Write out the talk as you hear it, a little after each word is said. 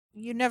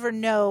you never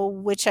know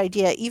which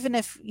idea, even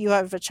if you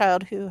have a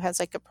child who has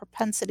like a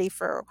propensity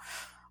for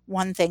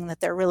one thing that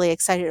they're really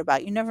excited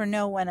about, you never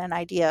know when an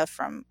idea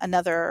from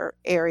another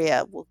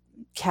area will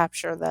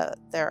capture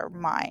their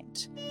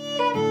mind.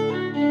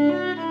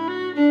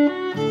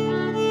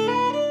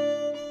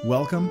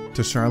 Welcome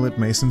to Charlotte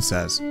Mason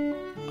Says.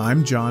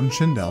 I'm John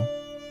Schindel,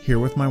 here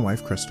with my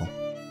wife Crystal.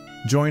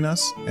 Join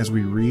us as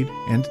we read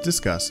and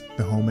discuss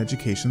the Home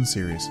Education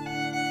series.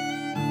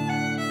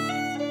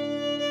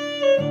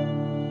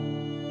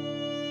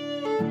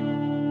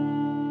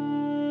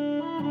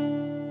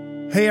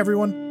 Hey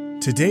everyone!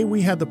 Today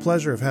we had the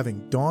pleasure of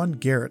having Dawn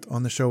Garrett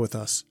on the show with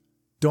us.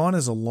 Dawn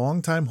is a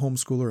longtime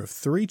homeschooler of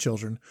 3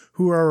 children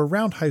who are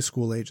around high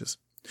school ages.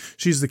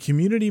 She's the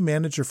community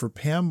manager for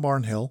Pam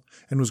Barnhill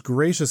and was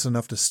gracious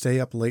enough to stay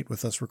up late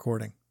with us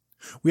recording.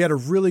 We had a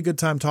really good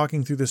time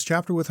talking through this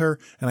chapter with her,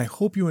 and I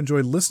hope you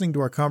enjoyed listening to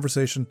our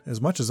conversation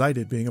as much as I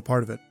did being a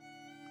part of it.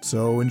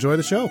 So enjoy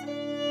the show.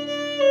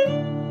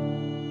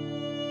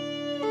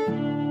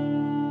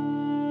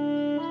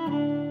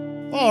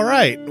 All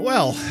right.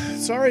 Well,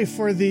 sorry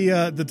for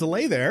the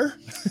delay there.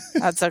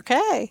 That's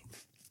okay.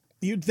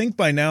 You'd think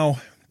by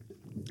now,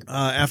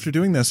 after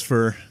doing this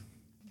for,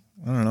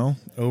 I don't know,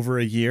 over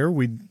a year,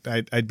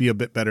 I'd be a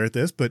bit better at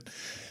this, but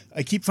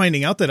I keep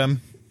finding out that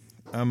I'm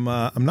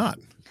not.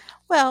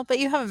 Well, but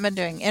you haven't been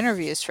doing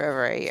interviews for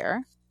over a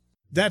year.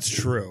 That's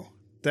true.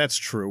 That's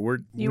true.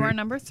 You are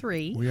number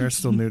 3. We are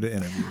still new to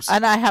interviews,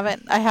 And I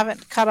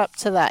haven't caught up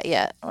to that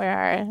yet.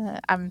 Where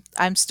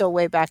I'm still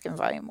way back in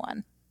volume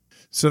 1.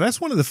 So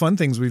that's one of the fun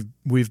things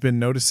we've been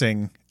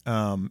noticing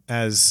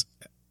as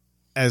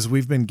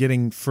we've been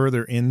getting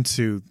further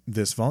into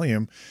this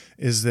volume,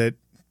 is that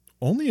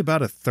only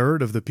about a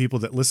third of the people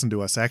that listen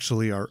to us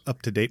actually are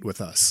up to date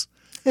with us.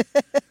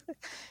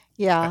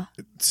 Yeah.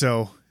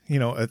 So,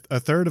 a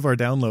third of our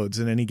downloads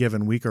in any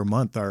given week or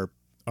month are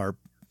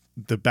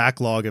the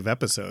backlog of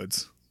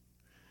episodes.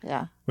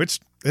 Yeah. Which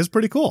is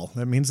pretty cool.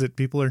 That means that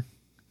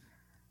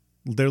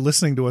they're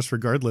listening to us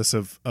regardless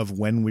of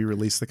when we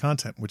release the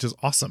content, which is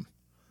awesome.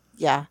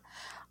 Yeah.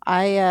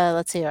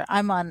 Let's see here.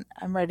 I'm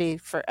ready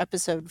for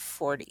episode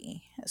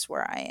 40 is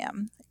where I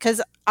am.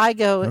 Because I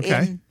go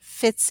in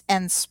fits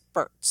and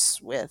spurts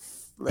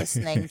with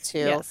listening to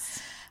Yes.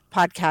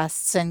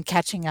 podcasts and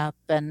catching up,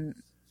 and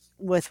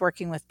with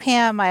working with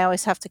Pam, I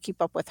always have to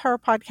keep up with her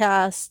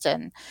podcast,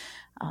 and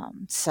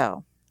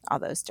so all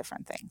those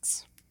different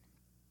things.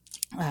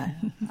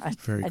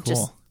 Very I cool.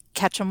 just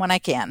catch them when I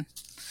can.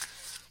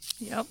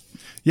 Yep.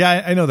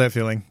 Yeah, I know that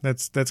feeling.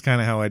 That's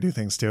kind of how I do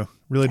things too.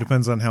 Really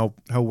depends on how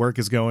work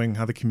is going,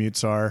 how the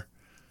commutes are,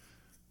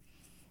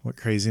 what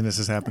craziness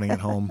is happening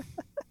at home.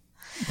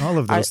 All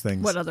of those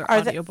things. What other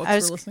audiobooks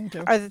we're listening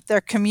to? Are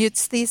there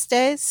commutes these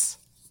days?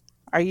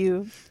 Are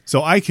you?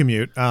 So I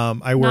commute.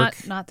 I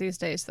work. Not these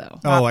days, though.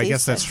 Oh, I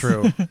guess that's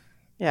true.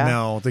 Yeah.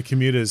 No, the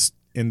commute is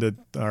into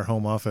our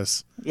home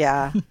office,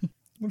 Yeah.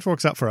 which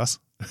works out for us.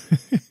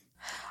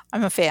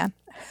 I'm a fan.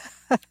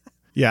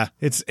 Yeah,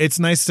 it's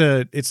nice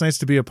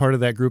to be a part of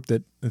that group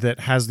that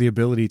has the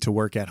ability to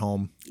work at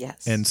home,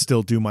 Yes. and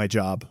still do my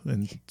job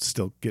and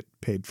still get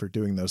paid for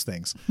doing those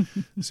things.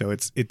 So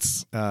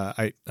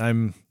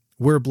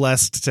we're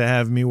blessed to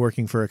have me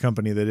working for a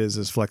company that is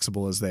as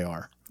flexible as they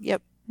are.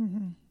 Yep.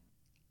 Mm-hmm.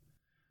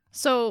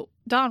 So,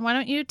 Dawn, why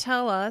don't you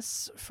tell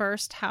us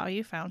first how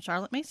you found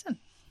Charlotte Mason?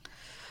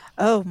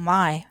 Oh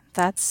my,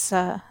 that's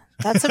a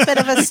bit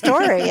of a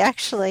story,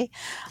 actually.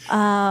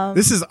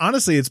 This is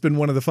honestly, it's been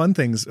one of the fun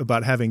things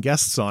about having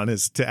guests on,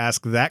 is to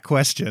ask that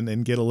question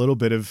and get a little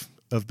bit of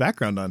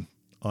background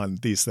on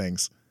these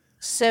things.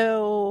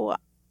 So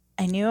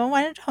I knew I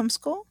wanted to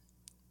homeschool.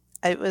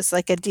 It was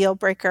like a deal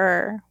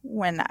breaker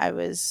when I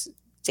was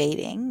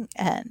dating,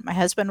 and my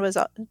husband was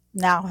all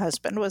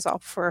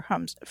for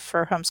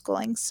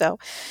homeschooling, so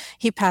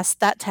he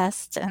passed that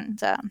test,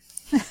 and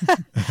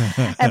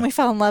and we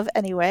fell in love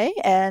anyway,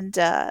 and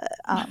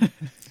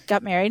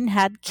got married and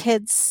had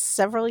kids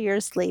several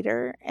years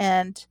later,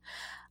 and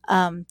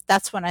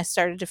that's when I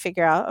started to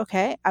figure out,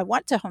 okay, I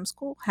want to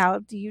homeschool. How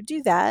do you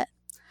do that?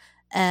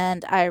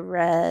 And I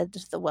read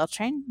The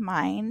Well-Trained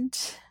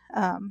Mind,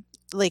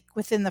 like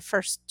within the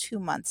first 2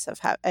 months of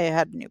I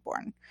had a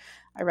newborn.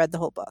 I read the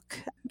whole book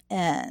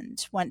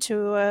and went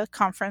to a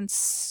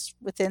conference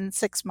within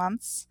 6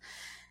 months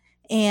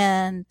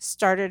and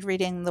started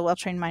reading the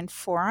Well-Trained Mind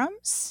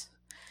forums,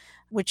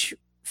 which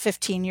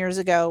 15 years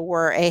ago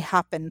were a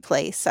hop-in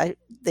place.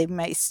 They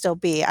may still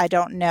be. I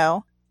don't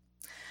know.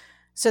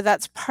 So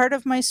that's part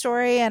of my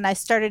story. And I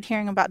started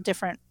hearing about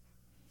different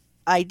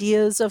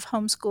ideas of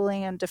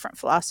homeschooling and different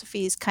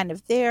philosophies kind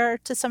of there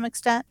to some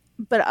extent.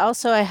 But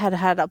also I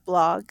had a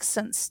blog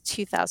since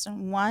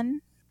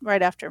 2001.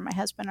 Right after my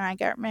husband and I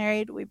got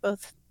married, we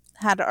both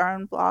had our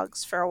own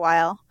blogs for a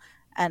while,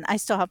 and I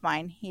still have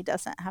mine. He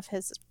doesn't have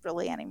his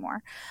really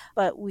anymore,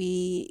 but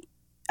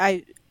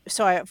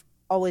I've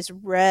always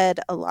read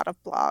a lot of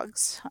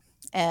blogs,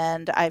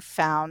 and I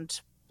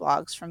found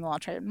blogs from the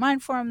Well-Trained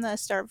Mind Forum that I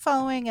started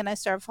following, and I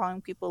started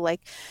following people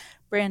like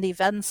Brandy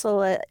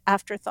Venzel at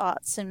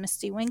Afterthoughts and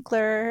Misty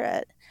Winkler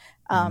at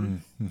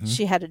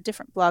She had a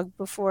different blog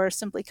before,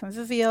 Simply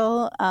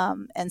Convivial,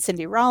 and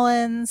Cindy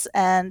Rollins.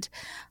 And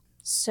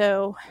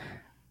so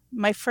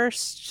my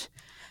first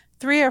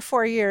 3 or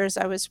 4 years,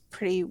 I was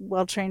pretty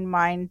well-trained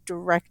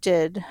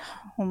mind-directed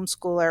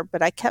homeschooler,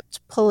 but I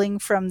kept pulling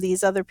from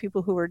these other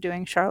people who were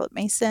doing Charlotte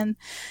Mason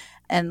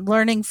and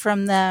learning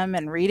from them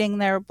and reading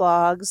their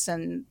blogs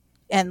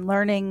and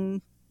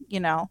learning,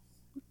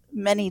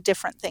 many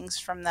different things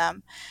from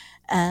them.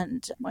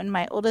 And when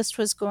my oldest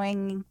was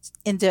going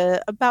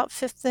into about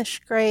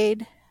fifth-ish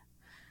grade,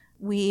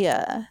 we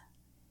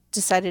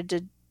decided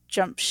to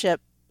jump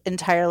ship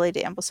entirely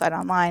to Ambleside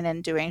Online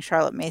and doing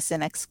Charlotte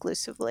Mason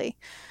exclusively.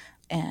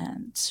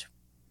 And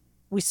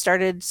we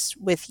started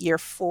with year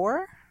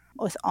 4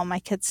 with all my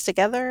kids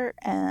together,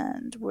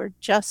 and we're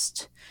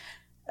just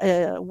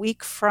a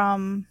week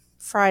from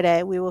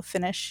Friday, we will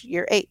finish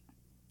year 8.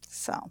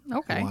 So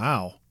Okay.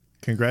 Wow.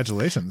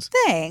 Congratulations.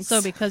 thanks.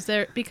 So because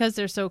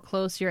they're so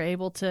close, you're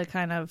able to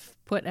kind of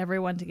put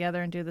everyone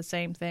together and do the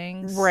same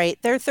things. Right.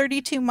 They're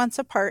 32 months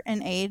apart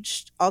in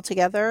age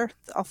altogether,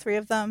 all 3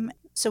 of them.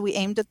 So we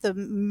aimed at the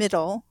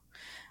middle.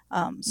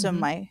 So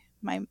my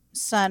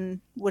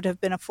son would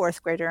have been a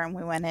 4th grader, and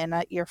we went in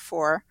at year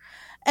 4.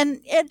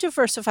 And it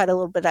diversified a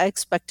little bit. I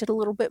expected a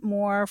little bit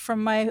more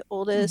from my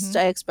oldest.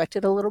 I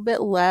expected a little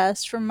bit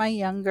less from my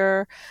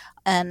younger.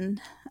 And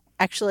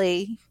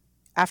actually,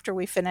 after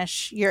we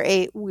finish year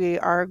 8, we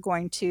are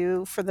going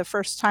to, for the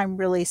first time,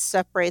 really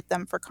separate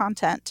them for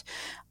content.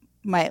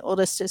 My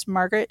oldest is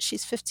Margaret.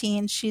 She's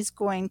 15. She's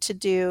going to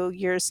do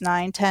years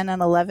 9, 10,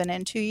 and 11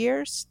 in 2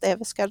 years. They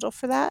have a schedule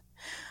for that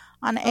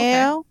on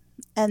AO.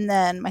 And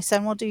then my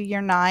son will do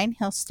year 9.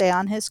 He'll stay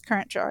on his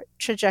current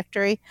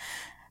trajectory.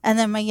 And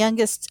then my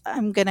youngest,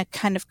 I'm going to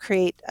kind of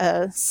create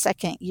a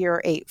second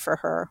year 8 for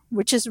her,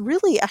 which is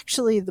really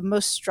actually the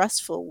most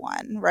stressful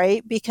one,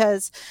 right?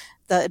 Because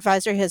the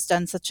advisory has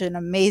done such an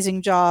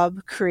amazing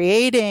job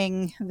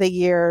creating the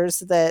years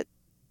that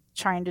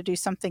trying to do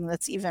something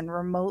that's even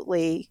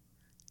remotely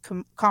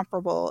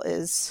comparable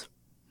is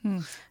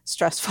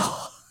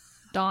stressful.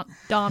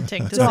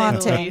 Daunting, to say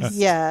the least.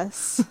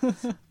 Yes.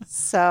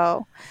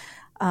 So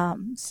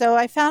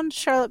I found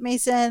Charlotte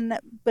Mason,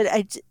 but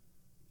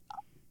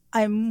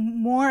I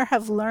more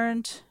have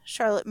learned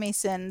Charlotte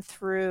Mason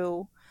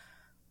through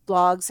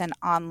blogs and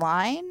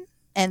online,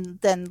 and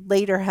then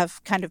later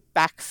have kind of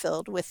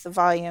backfilled with the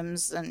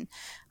volumes and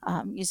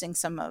using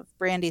some of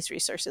Brandy's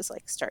resources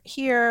like Start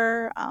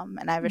Here.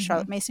 And I have a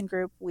Charlotte Mason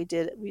group. We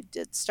did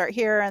Start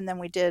Here, and then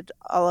we did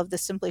all of the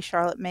Simply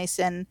Charlotte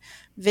Mason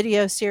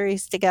video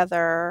series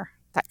together,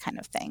 that kind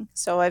of thing.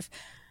 So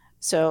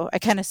I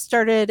kind of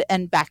started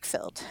and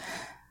backfilled.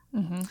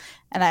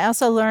 And I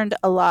also learned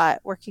a lot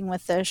working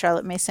with the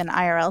Charlotte Mason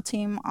IRL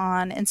team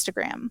on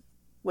Instagram,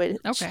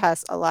 which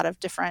has a lot of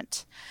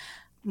different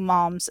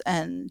moms,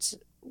 and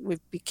we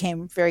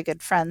became very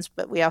good friends,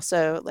 but we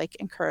also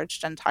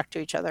encouraged and talked to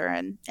each other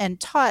and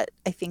taught,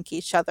 I think,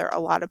 each other a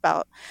lot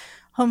about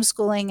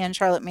homeschooling and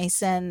Charlotte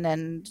Mason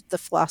and the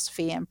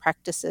philosophy and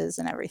practices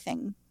and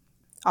everything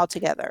all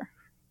together.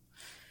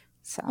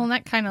 So. Well,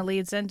 that kind of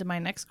leads into my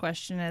next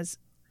question is,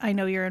 I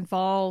know you're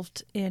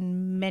involved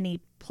in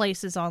many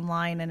places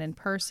online and in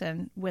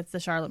person with the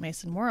Charlotte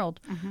Mason world.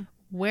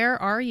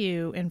 Where are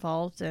you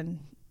involved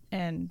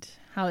and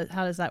how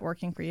is that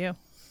working for you?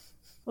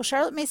 Well,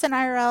 Charlotte Mason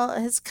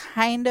IRL is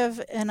kind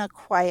of in a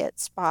quiet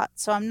spot,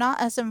 so I'm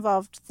not as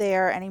involved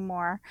there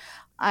anymore.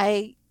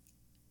 I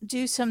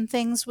do some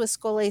things with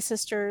School A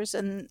Sisters,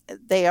 and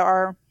they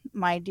are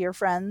my dear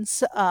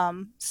friends,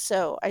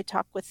 so I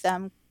talk with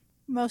them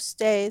most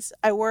days.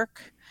 I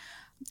work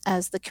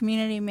as the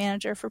community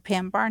manager for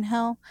Pam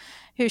Barnhill,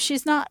 who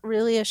she's not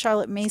really a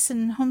Charlotte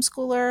Mason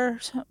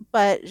homeschooler,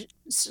 but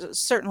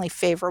certainly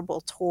favorable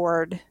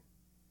toward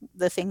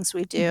the things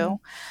we do.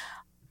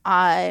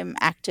 I'm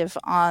active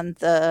on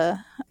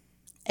the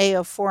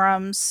AO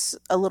forums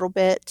a little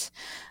bit,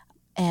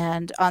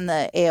 and on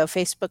the AO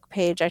Facebook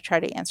page, I try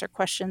to answer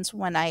questions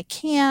when I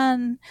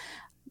can.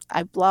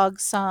 I blog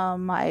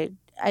some. I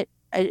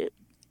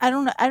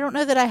don't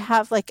know that I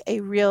have a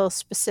real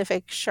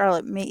specific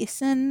Charlotte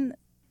Mason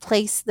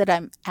place that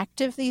I'm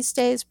active these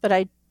days, but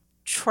I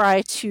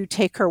try to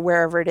take her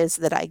wherever it is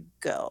that I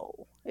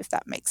go, if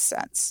that makes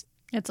sense.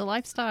 It's a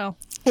lifestyle.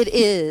 It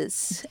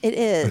is. It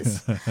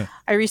is.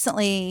 I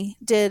recently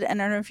did an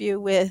interview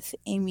with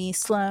Amy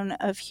Sloan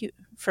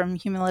from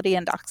Humility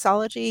and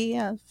Doxology,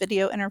 a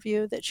video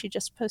interview that she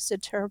just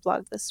posted to her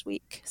blog this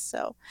week.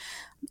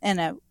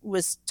 And I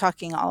was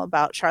talking all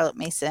about Charlotte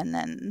Mason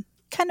and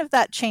kind of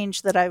that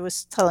change that I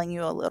was telling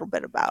you a little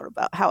bit about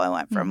how I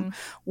went from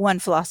one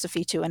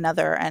philosophy to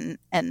another,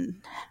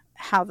 and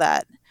how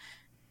that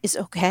is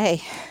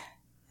okay.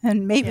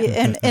 And maybe,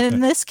 and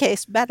in this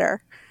case,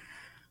 better.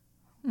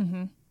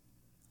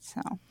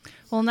 So,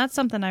 well, and that's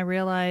something I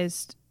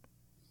realized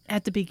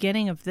at the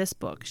beginning of this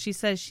book. She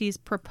says she's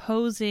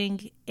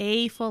proposing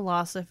a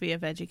philosophy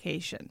of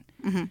education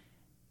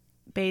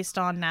based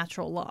on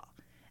natural law,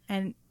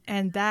 and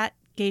that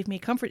gave me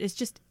comfort. It's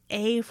just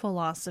a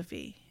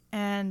philosophy,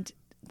 and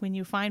when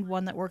you find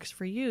one that works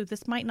for you,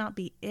 this might not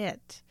be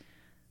it,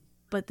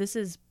 but this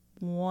is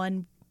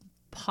one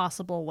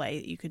possible way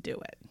that you could do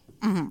it.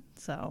 Mm-hmm.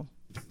 So,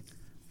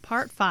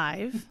 part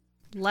 5,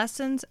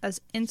 lessons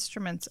as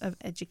instruments of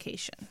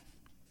education.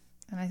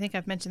 And I think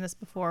I've mentioned this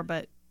before,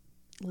 but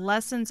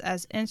lessons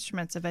as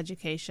instruments of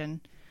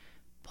education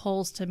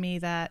pulls to me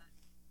that,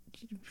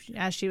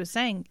 as she was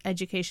saying,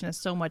 education is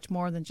so much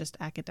more than just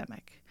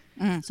academic.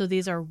 Mm. So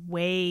these are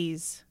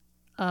ways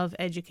of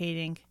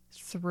educating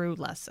through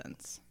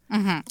lessons.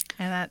 Mm-hmm.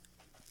 And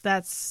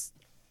that's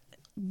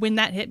when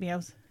that hit me,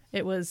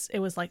 it was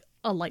like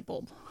a light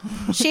bulb.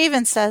 She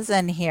even says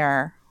in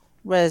here,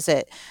 what is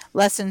it?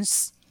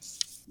 Lessons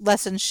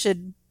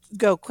should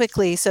go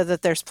quickly so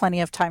that there's plenty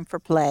of time for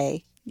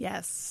play.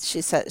 Yes.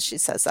 She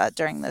says that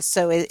during this.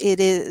 So it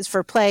is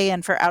for play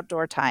and for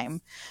outdoor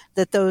time,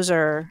 that those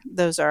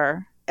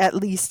are at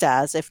least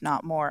as, if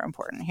not more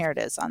important. Here it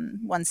is on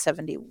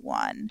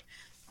 171.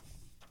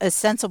 A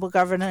sensible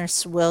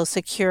governess will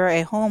secure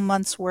a whole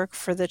month's work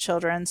for the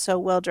children, so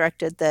well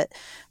directed that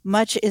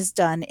much is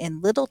done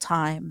in little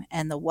time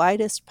and the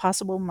widest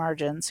possible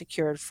margin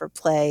secured for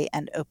play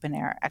and open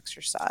air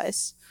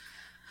exercise.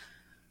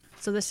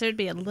 So this should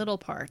be a little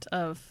part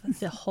of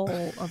the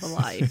whole of a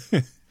life.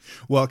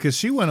 Well, because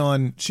she's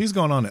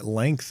gone on at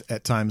length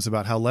at times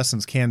about how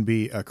lessons can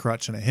be a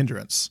crutch and a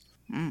hindrance.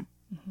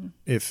 Mm-hmm.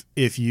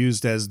 If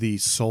used as the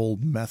sole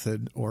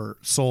method or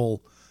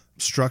sole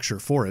structure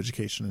for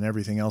education and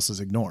everything else is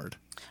ignored.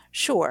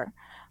 Sure.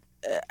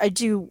 I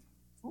do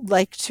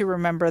like to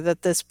remember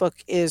that this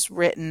book is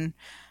written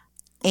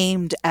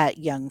aimed at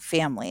young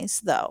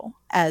families, though.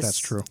 That's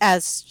true.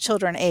 As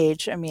children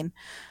age, I mean,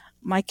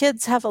 my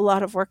kids have a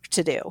lot of work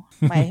to do.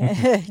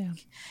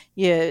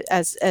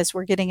 As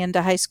we're getting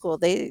into high school,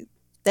 they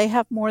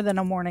have more than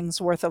a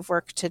morning's worth of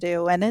work to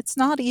do, and it's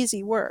not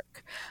easy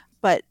work,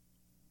 but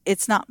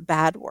it's not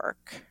bad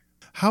work.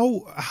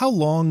 How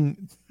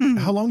long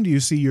do you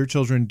see your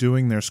children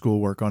doing their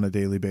schoolwork on a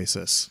daily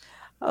basis?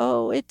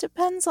 Oh, it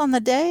depends on the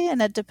day, and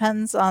it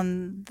depends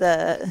on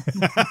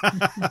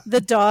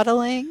the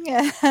dawdling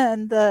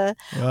and the.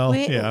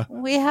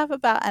 We have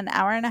about an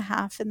hour and a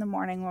half in the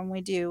morning when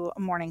we do a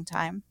morning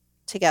time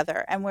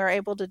together, and we're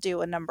able to do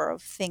a number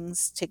of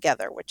things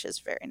together, which is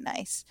very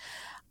nice.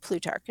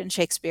 Plutarch and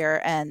Shakespeare,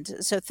 and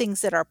so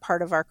things that are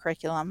part of our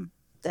curriculum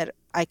that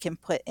I can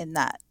put in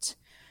that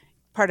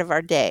part of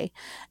our day.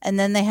 And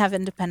then they have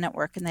independent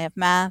work, and they have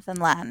math and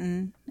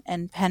Latin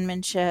and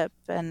penmanship,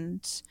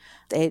 and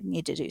they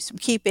need to do some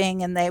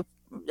keeping, and they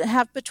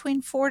have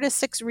between 4 to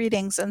 6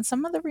 readings, and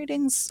some of the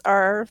readings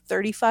are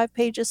 35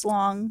 pages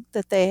long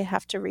that they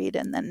have to read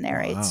and then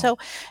narrate. Wow. So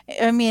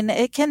I mean,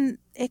 it can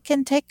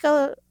take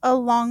a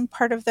long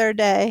part of their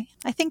day.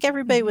 I think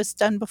everybody was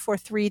done before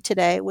 3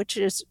 today, which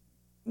is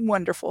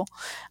wonderful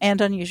and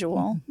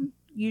unusual.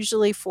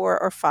 Usually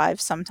 4 or 5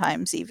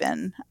 sometimes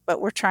even, but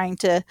we're trying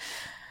to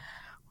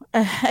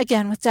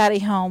again with Daddy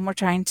home, we're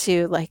trying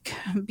to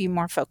be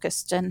more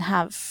focused and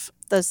have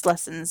those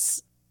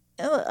lessons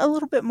a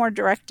little bit more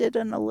directed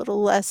and a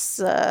little less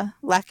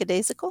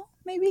lackadaisical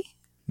maybe.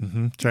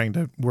 Mm-hmm. Trying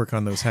to work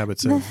on those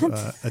habits of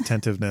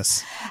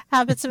attentiveness,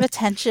 habits of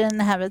attention,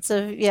 habits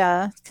of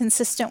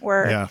consistent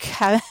work.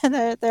 Yeah.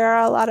 There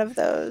are a lot of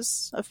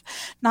those, of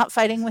not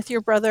fighting with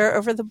your brother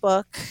over the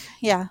book.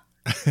 Yeah.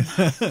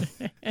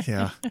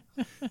 Yeah.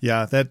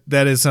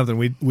 That is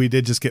something we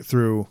did just get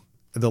through.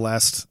 The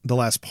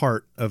last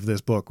part of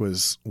this book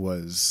was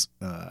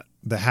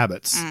the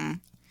habits,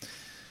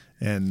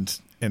 and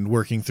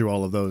working through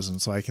all of those.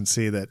 And so I can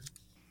see that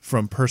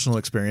from personal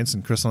experience,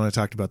 and Crystal and I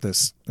talked about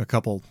this a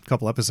couple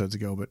episodes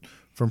ago, but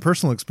from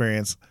personal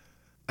experience,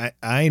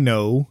 I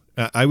know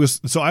I was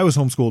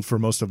homeschooled for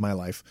most of my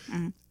life.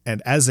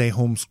 And as a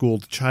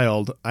homeschooled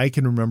child, I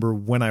can remember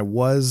when I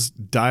was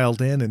dialed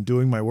in and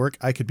doing my work,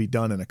 I could be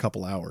done in a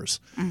couple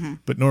hours. Mm-hmm.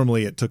 But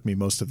normally it took me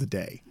most of the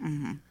day.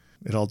 Mm-hmm.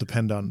 It all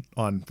depended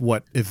on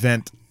what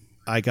event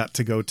I got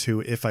to go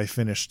to if I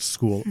finished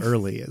school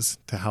early as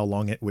to how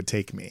long it would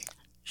take me.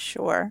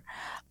 Sure.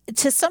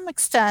 To some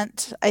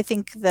extent, I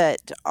think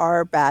that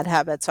our bad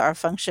habits are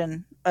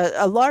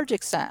a large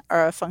extent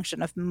are a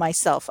function of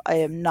myself. I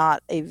am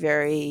not a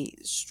very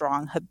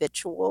strong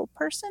habitual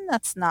person.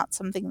 That's not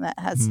something that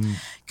has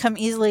come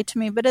easily to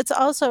me, but it's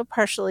also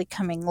partially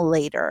coming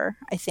later,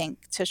 I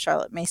think, to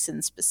Charlotte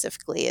Mason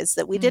specifically, is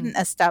that we didn't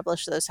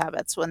establish those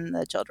habits when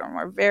the children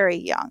were very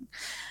young.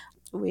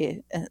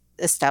 We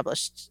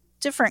established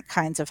different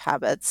kinds of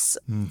habits,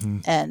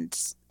 and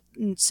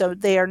so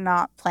they are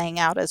not playing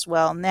out as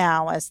well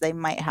now as they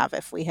might have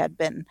if we had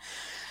been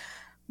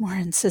more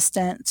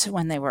insistent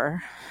when they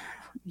were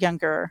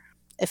younger,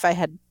 if I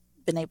had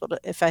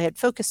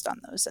focused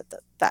on those at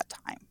that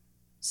time.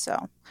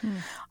 So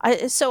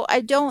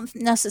I don't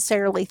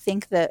necessarily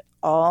think that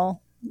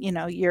all,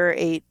 year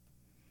 8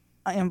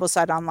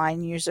 Ambleside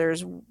Online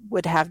users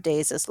would have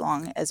days as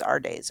long as our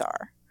days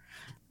are.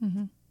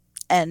 Mm-hmm.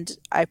 And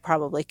I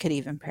probably could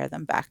even pare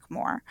them back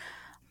more.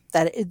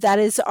 That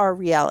is our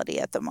reality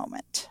at the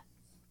moment.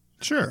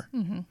 Sure.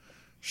 Mm-hmm.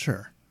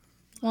 Sure.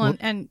 Well, Well,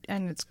 and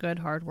it's good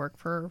hard work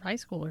for high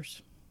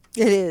schoolers.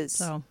 It is.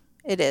 So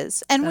It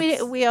is. And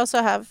that's we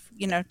also have,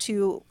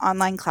 two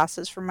online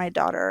classes for my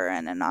daughter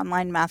and an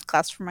online math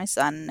class for my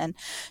son. And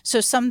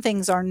so some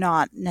things are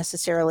not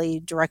necessarily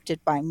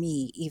directed by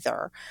me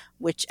either,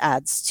 which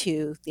adds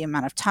to the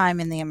amount of time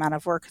and the amount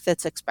of work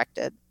that's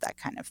expected, that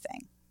kind of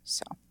thing.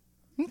 So,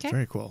 okay.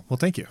 very cool. Well,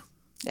 thank you.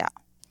 yeah.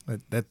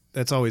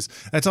 That's always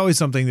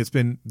something that's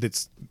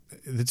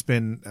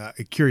been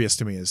curious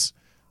to me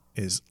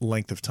is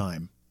length of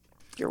time.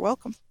 You're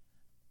welcome.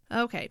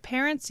 Okay,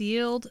 parents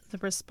yield the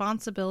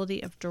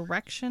responsibility of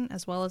direction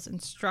as well as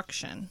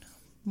instruction,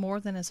 more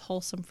than is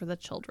wholesome for the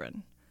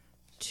children,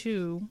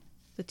 to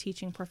the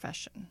teaching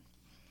profession.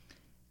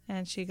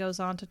 And she goes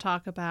on to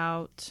talk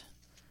about,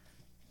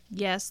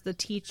 yes, the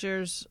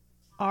teachers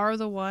are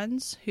the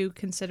ones who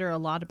consider a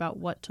lot about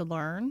what to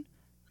learn,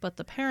 but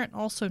the parent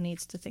also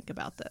needs to think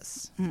about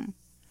this. Mm.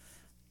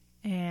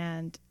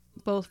 And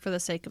both for the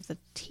sake of the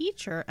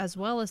teacher as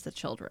well as the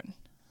children,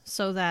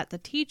 so that the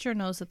teacher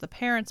knows that the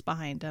parent's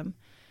behind him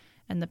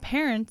and the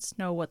parents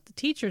know what the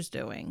teacher's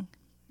doing.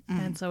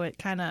 And so it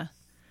kind of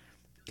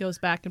goes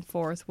back and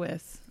forth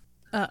with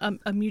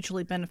a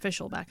mutually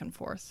beneficial back and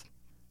forth.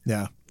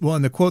 Yeah. Well,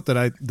 and the quote that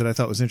I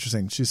thought was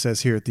interesting, she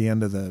says here at the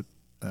end of the,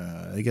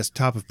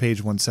 top of page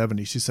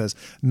 170, she says,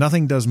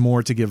 "Nothing does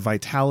more to give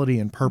vitality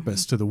and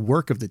purpose to the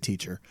work of the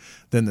teacher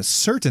than the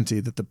certainty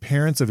that the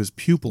parents of his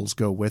pupils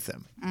go with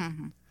him."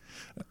 Mm-hmm.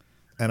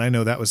 And I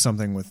know that was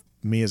something with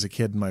me as a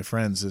kid and my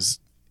friends, is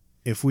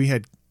if we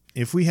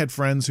had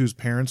friends whose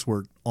parents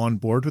were on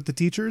board with the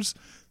teachers,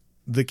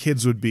 the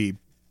kids would be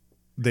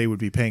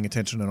paying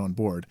attention and on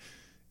board.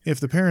 If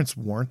the parents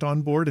weren't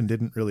on board and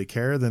didn't really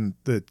care, then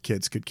the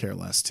kids could care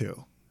less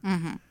too.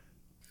 Mm-hmm.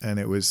 And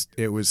it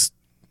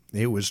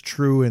was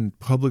true in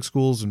public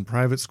schools and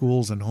private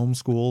schools and home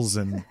schools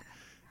and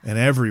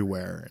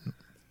everywhere.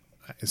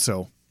 And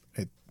so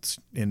it's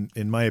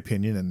in my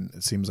opinion, and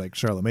it seems like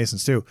Charlotte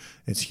Mason's too,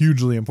 it's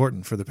hugely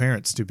important for the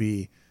parents to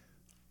be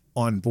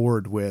on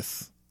board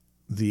with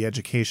the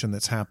education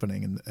that's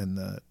happening and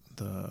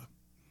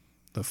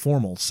the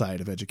formal side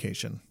of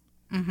education,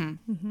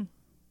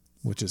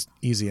 which is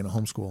easy in a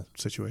homeschool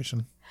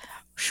situation.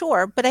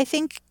 Sure, but I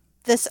think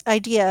this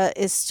idea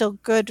is still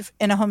good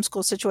in a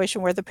homeschool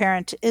situation where the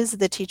parent is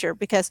the teacher,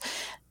 because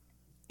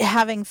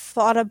having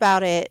thought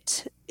about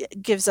it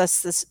gives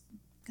us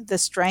the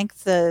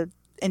strength, the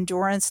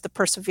endurance, the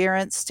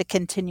perseverance to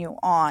continue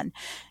on.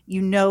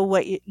 You know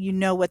what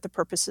the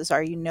purposes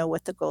are, you know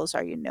what the goals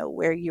are, you know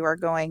where you are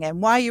going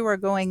and why you are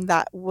going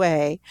that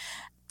way.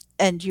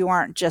 And you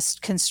aren't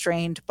just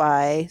constrained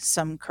by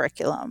some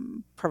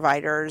curriculum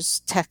provider's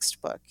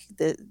textbook.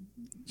 That's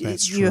You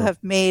true.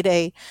 have made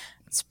a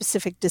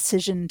specific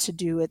decision to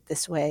do it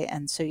this way.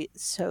 And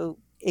so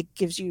it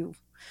gives you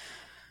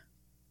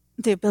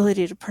the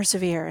ability to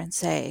persevere and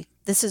say,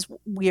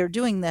 we are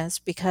doing this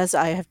because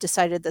I have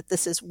decided that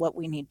this is what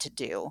we need to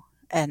do.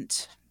 And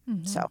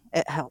so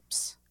it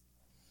helps.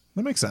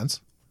 That makes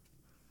sense.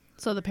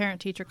 So the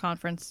parent-teacher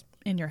conference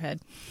in your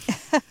head.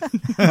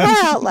 Or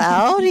out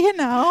loud,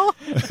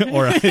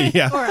 Or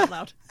yeah. Or out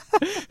loud.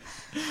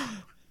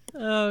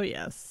 Oh,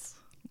 yes.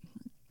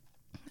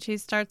 She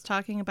starts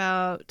talking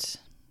about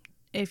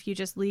if you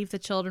just leave the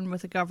children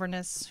with a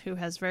governess who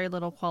has very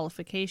little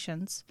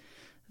qualifications,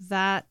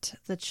 that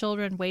the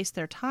children waste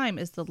their time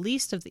is the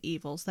least of the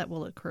evils that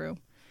will accrue.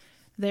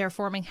 They are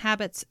forming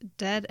habits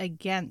dead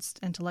against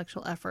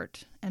intellectual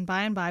effort, and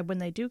by, when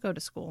they do go to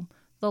school,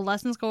 the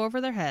lessons go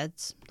over their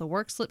heads, the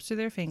work slips through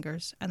their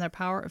fingers, and their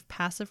power of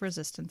passive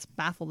resistance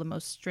baffle the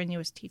most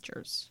strenuous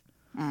teachers.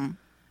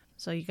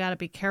 So you got to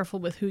be careful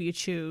with who you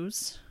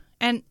choose.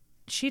 And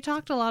she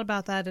talked a lot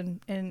about that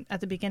in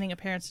at the beginning of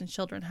Parents and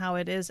Children, how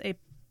it is an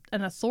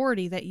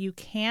authority that you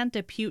can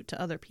depute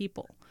to other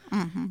people.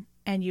 Mm-hmm.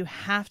 And you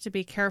have to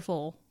be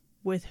careful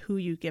with who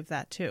you give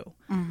that to.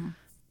 Mm-hmm.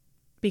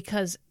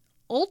 Because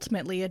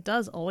ultimately it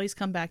does always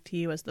come back to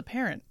you as the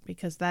parent,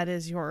 because that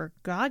is your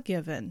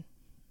God-given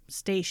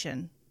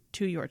station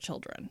to your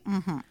children.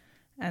 Mm-hmm.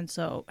 And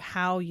so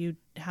how you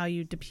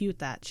depute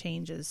that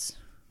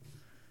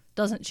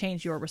doesn't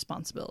change your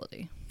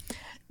responsibility.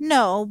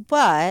 No,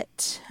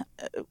 but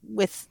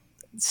with,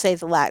 say,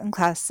 the Latin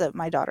class that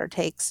my daughter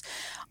takes,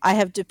 I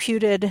have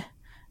deputed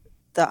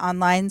the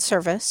online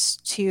service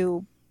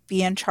to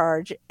be in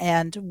charge.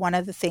 And one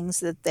of the things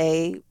that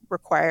they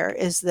require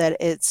is that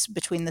it's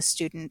between the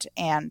student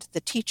and the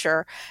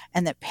teacher,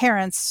 and that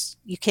parents,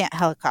 you can't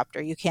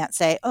helicopter. You can't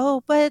say,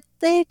 oh, but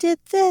they did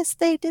this.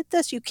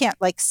 You can't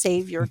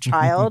save your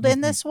child in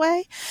this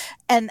way.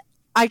 And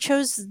I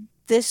chose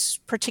this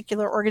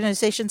particular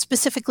organization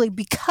specifically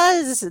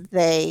because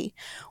they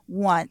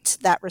want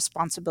that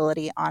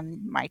responsibility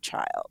on my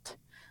child.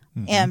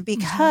 Mm-hmm. And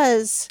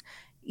because,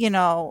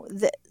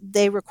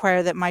 they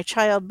require that my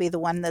child be the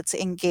one that's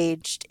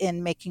engaged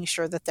in making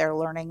sure that they're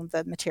learning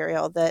the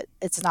material, that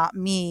it's not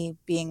me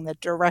being the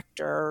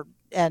director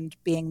and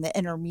being the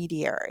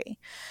intermediary.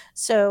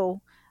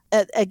 So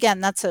again,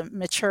 that's a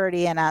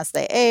maturity. And as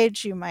they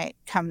age, you might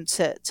come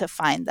to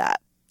find that.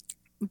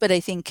 But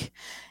I think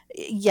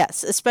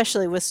Yes,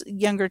 especially with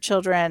younger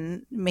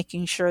children,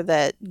 making sure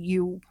that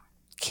you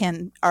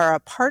are a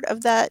part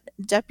of that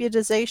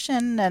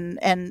deputization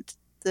and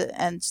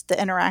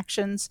the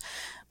interactions,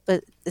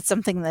 but it's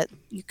something that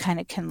you kind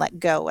of can let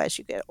go as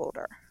you get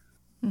older.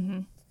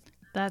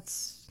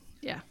 That's,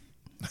 yeah,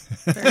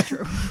 very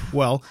true.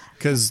 Well,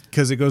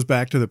 because it goes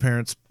back to the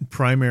parent's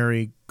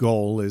primary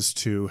goal is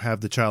to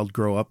have the child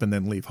grow up and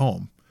then leave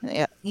home.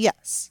 Yeah,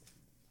 yes.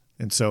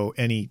 And so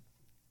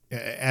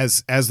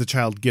as the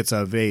child gets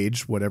of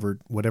age,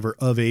 whatever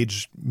of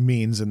age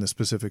means in the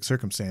specific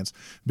circumstance,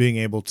 being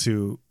able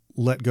to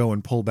let go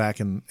and pull back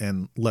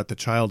and let the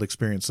child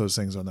experience those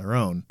things on their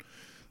own,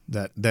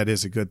 that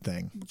is a good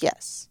thing.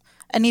 Yes.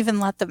 And even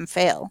let them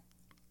fail,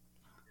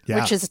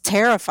 which is a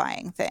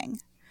terrifying thing.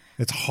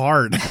 It's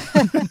hard.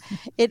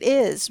 It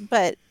is,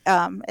 but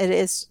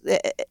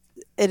it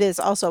is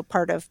also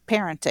part of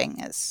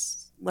parenting,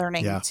 is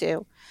learning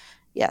to,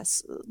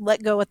 yes,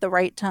 let go at the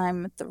right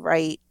time, at the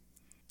right,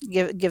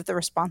 give the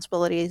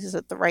responsibilities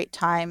at the right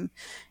time.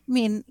 I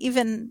mean,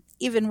 even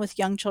with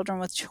young children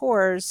with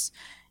chores,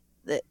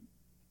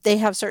 they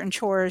have certain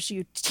chores,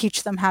 you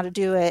teach them how to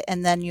do it,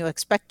 and then you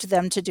expect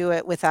them to do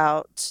it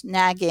without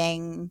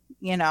nagging,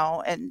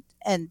 and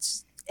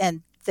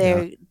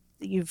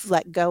you've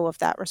let go of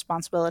that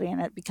responsibility,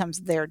 and it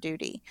becomes their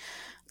duty.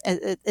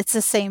 It's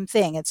the same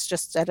thing. It's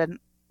just at an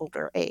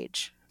older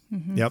age.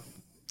 Mm-hmm. Yep.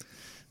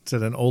 It's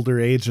at an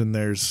older age, and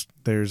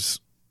there's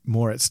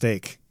more at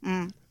stake.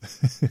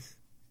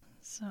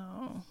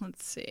 So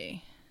let's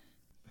see.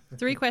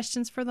 3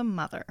 questions for the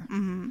mother.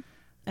 Mm-hmm.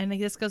 And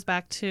this goes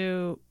back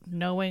to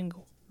knowing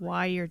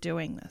why you're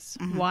doing this.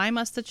 Mm-hmm. Why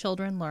must the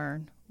children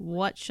learn?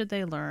 What should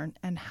they learn?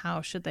 And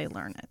how should they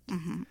learn it?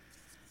 Mm-hmm.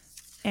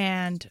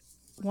 And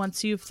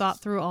once you've thought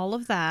through all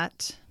of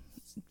that,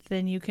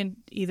 then you can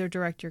either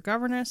direct your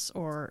governess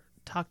or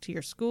talk to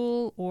your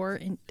school or,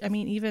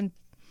 even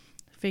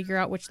figure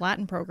out which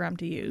Latin program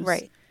to use.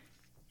 Right.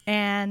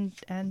 And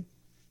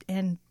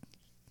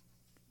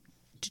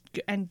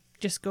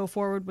just go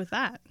forward with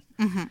that.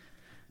 Mm-hmm.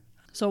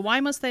 So why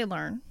must they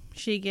learn?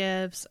 She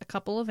gives a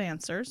couple of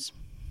answers.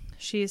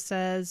 She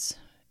says,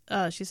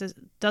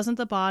 doesn't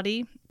the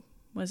body,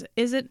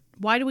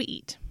 why do we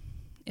eat?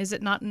 Is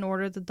it not in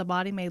order that the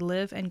body may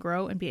live and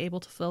grow and be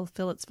able to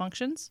fulfill its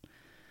functions?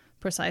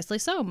 Precisely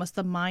so must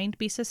the mind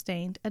be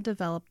sustained and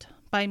developed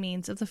by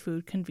means of the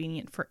food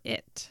convenient for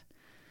it.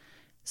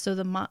 So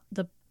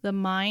the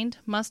mind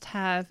must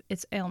have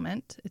its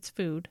ailment, its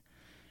food,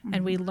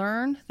 and we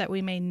learn that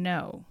we may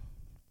know.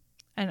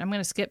 And I'm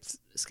going to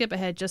skip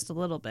ahead just a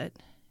little bit.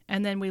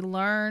 And then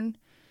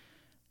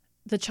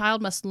the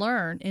child must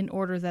learn in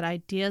order that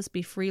ideas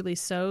be freely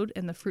sowed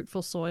in the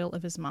fruitful soil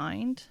of his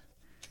mind.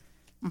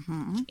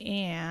 Mm-hmm.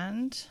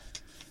 And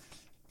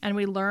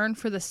we learn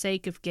for the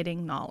sake of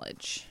getting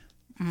knowledge.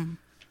 Mm-hmm.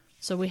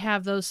 So we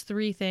have those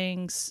 3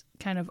 things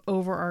kind of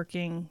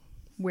overarching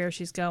where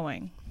she's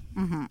going.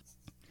 Mm-hmm.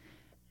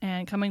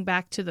 And coming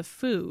back to the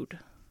food,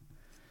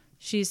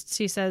 she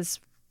says,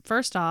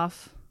 first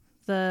off,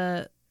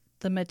 the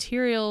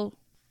material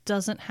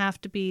doesn't have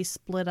to be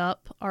split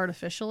up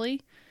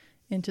artificially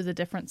into the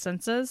different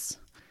senses.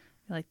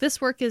 Like, this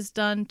work is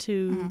done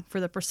for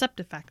the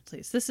perceptive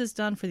faculties. This is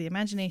done for the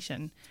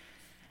imagination.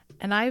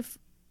 And I've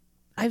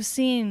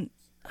seen,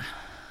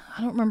 I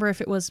don't remember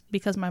if it was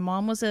because my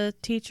mom was a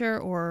teacher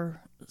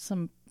or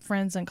some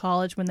friends in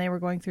college when they were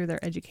going through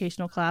their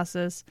educational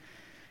classes.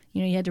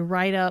 You had to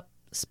write up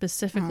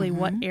specifically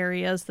what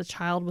areas the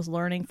child was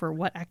learning for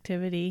what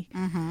activity.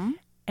 Mm-hmm.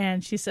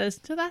 And she says,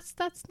 so that's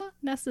not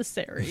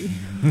necessary.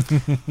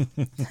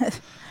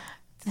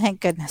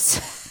 Thank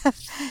goodness.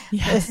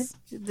 Yes.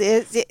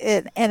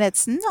 And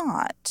it's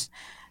not.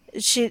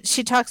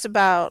 She talks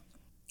about,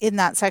 in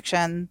that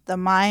section, the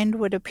mind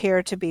would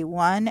appear to be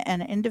one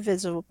and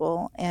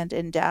indivisible and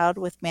endowed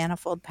with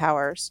manifold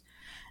powers.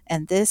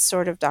 And this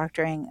sort of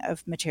doctoring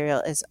of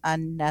material is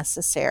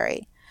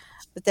unnecessary.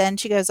 But then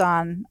she goes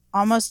on,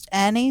 almost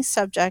any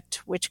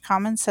subject which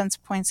common sense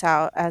points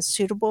out as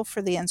suitable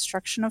for the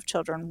instruction of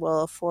children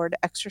will afford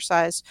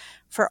exercise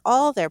for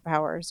all their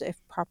powers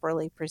if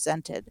properly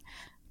presented.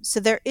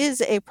 So there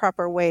is a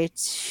proper way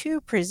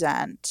to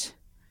present,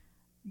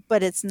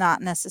 but it's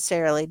not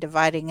necessarily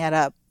dividing it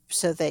up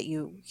so that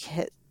you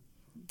hit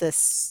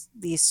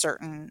these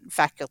certain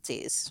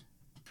faculties.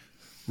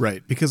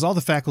 Right, because all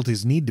the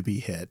faculties need to be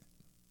hit,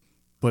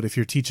 but if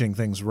you're teaching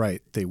things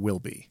right, they will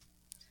be.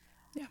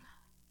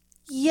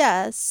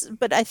 Yes,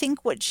 but I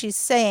think what she's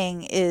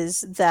saying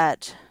is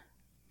that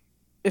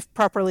if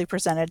properly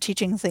presented,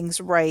 teaching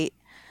things right,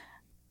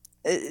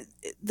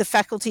 the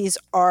faculties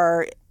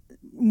are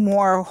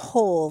more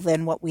whole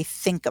than what we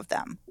think of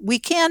them. We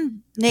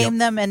can name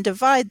them and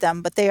divide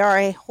them, but they are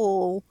a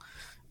whole,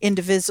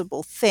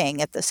 indivisible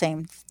thing at the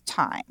same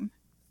time.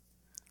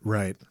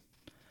 Right.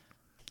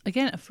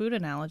 Again, a food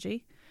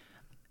analogy.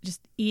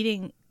 Just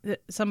eating,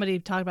 somebody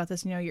talked about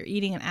this, you're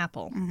eating an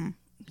apple. Mm-hmm.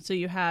 So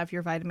you have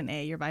your vitamin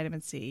A, your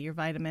vitamin C, your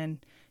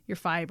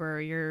fiber,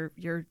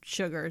 your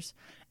sugars,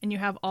 and you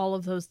have all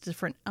of those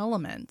different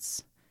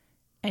elements.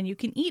 And you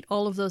can eat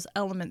all of those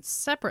elements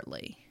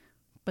separately,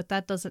 but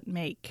that doesn't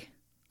make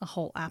a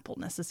whole apple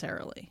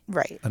necessarily.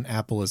 Right. An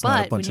apple is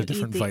not a bunch of But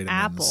when different you eat the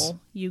vitamins. apple,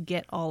 you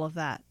get all of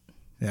that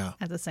Yeah,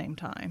 at the same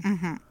time.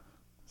 Mm-hmm.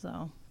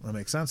 So that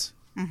makes sense.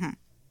 Mm-hmm.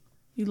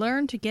 you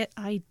learn to get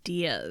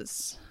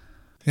ideas.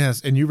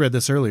 Yes, and you read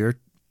this earlier.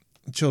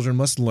 Children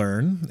must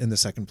learn, in the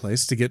second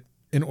place, to get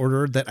in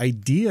order that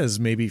ideas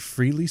may be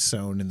freely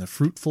sown in the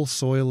fruitful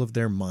soil of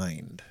their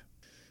mind.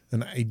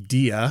 An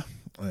idea,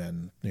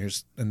 and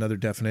here's another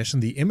definition,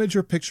 the image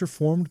or picture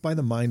formed by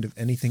the mind of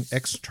anything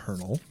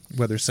external,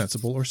 whether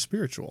sensible or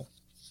spiritual.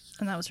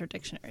 And that was her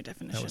dictionary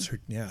definition. That was her,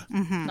 yeah.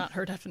 Mm-hmm. Not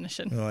her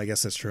definition. Well, I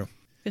guess that's true.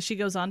 Because she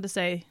goes on to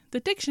say, the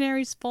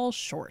dictionaries fall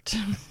short.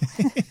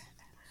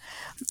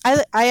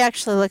 I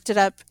actually looked it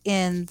up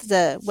in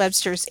the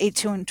Webster's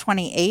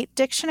 828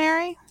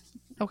 dictionary.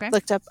 Okay.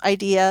 Looked up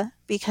idea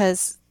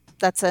because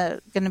that's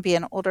going to be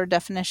an older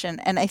definition.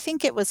 And I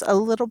think it was a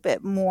little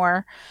bit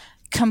more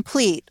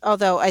complete,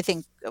 although I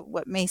think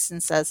what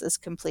Mason says is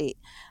complete.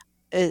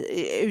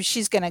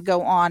 She's going to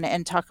go on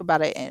and talk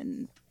about it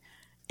in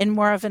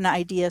more of an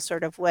idea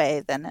sort of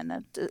way than in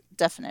a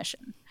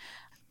definition.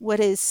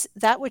 What is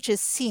that which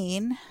is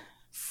seen,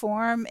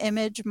 form,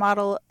 image,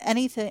 model,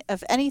 anything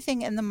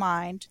in the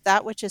mind,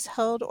 that which is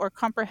held or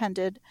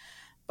comprehended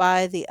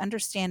by the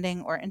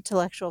understanding or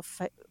intellectual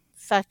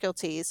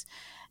faculties,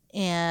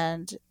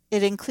 and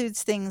it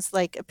includes things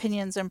like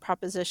opinions and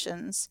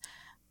propositions.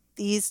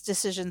 These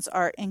decisions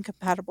are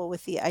incompatible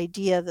with the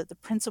idea that the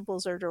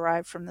principles are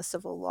derived from the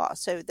civil law.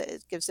 So that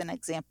it gives an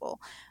example.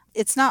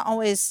 It's not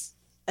always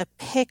a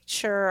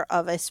picture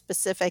of a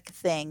specific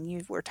thing.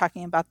 You were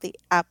talking about the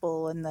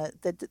apple and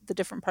the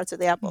different parts of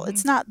the apple. Mm-hmm.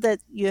 It's not that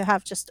you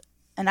have just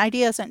an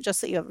idea isn't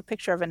just that you have a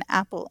picture of an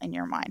apple in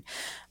your mind,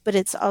 but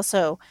it's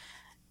also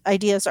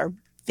ideas are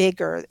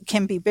bigger,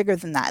 can be bigger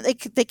than that.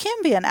 They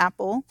can be an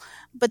apple,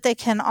 but they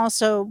can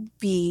also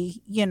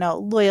be,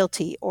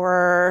 loyalty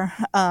or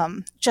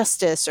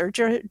justice or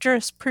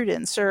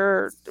jurisprudence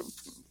or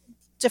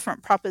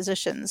different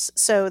propositions.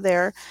 So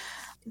they're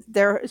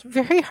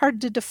very hard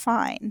to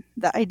define,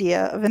 the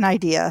idea of an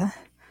idea.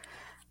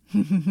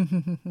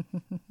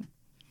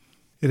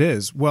 It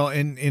is. Well,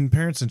 in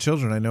Parents and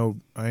Children,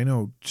 I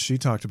know she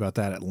talked about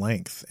that at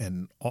length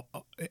and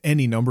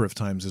any number of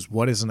times is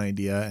what is an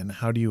idea and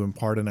how do you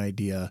impart an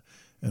idea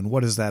and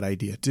what does that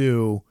idea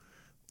do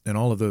and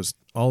all of those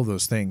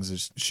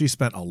things. She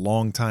spent a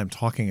long time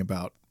talking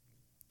about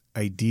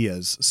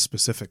ideas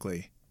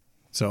specifically.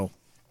 So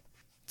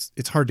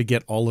it's hard to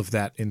get all of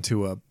that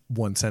into a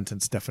one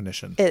sentence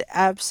definition. It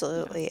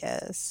absolutely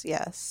is.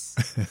 Yes.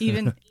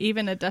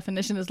 Even a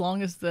definition as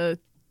long as the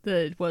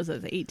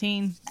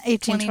 1828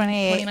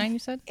 29 you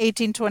said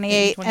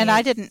 1828, and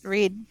I didn't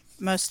read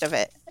most of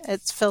it.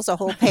 It fills a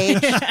whole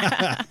page.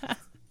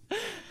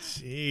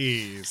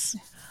 Jeez.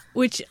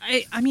 Which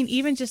I mean,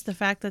 even just the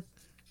fact that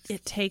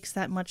it takes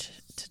that much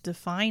to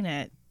define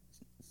it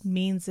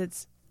means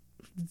it's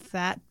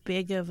that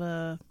big of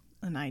an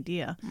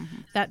idea,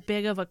 mm-hmm. that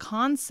big of a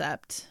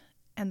concept,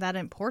 and that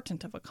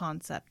important of a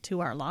concept to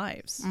our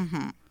lives.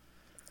 Mm-hmm.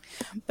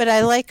 But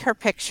I like her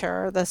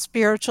picture, the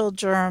spiritual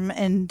germ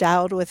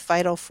endowed with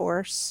vital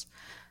force.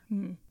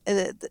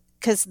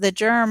 Because the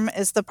germ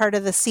is the part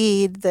of the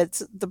seed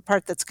that's the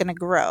part that's going to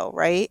grow,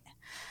 right?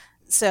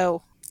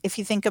 So if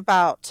you think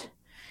about,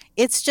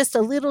 it's just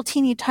a little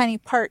teeny tiny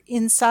part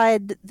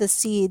inside the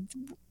seed.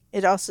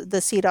 The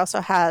seed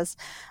also has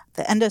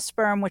the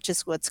endosperm, which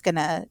is what's going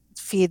to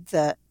feed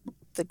the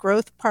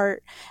growth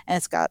part, and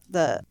it's got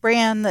the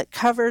bran that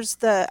covers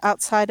the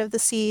outside of the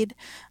seed,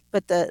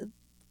 but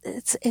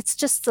it's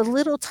just the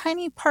little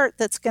tiny part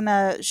that's going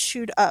to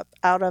shoot up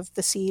out of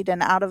the seed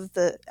and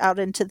out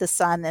into the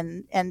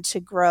sun and to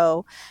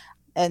grow.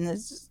 And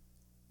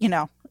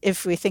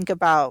if we think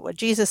about what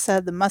Jesus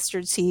said, the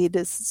mustard seed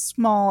is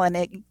small and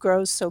it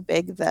grows so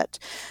big that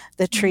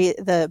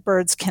the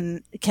birds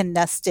can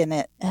nest in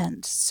it.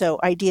 And so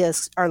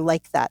ideas are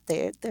like that.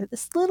 They're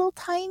this little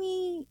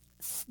tiny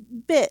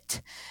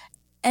bit,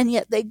 and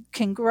yet they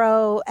can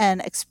grow and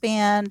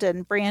expand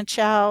and branch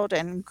out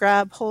and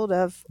grab hold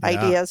of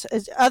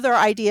other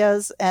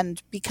ideas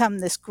and become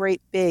this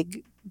great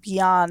big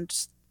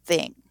beyond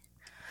thing.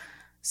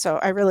 So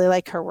I really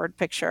like her word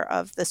picture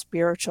of the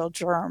spiritual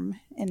germ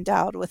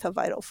endowed with a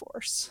vital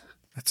force.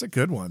 That's a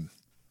good one.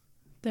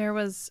 There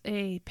was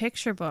a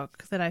picture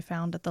book that I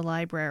found at the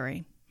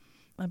library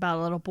about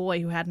a little boy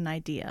who had an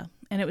idea,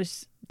 and it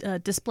was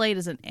displayed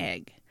as an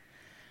egg.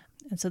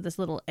 And so this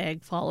little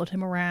egg followed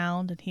him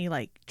around, and he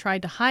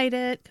tried to hide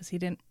it because he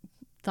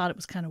thought it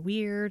was kind of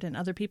weird, and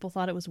other people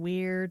thought it was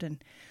weird,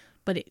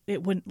 but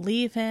it wouldn't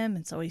leave him,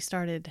 and so he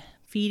started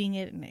feeding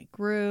it, and it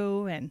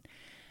grew, and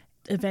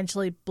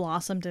eventually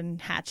blossomed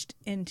and hatched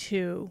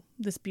into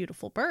this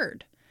beautiful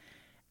bird.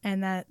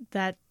 And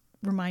that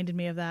reminded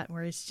me of that,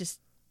 where it's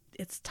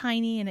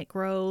tiny and it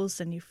grows,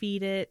 and you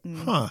feed it,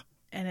 and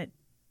it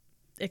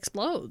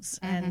explodes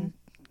and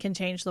can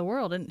change the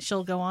world. And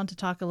she'll go on to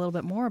talk a little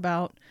bit more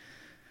about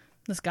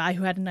this guy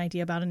who had an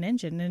idea about an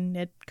engine, and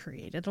it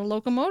created a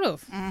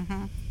locomotive.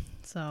 Mm-hmm.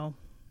 So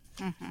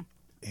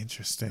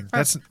Interesting. Or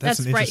That's that's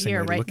an right interesting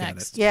here, way to right look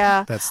next. at it.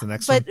 Yeah. That's the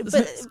next But one.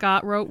 but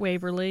Scott wrote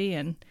Waverly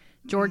and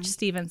George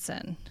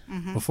Stevenson.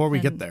 Before we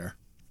get And- there,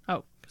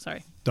 Oh,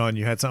 sorry. Dawn,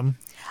 you had something?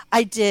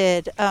 I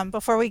did.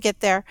 Before we get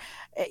there,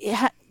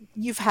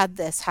 you've had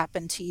this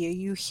happen to you.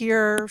 You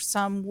hear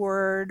some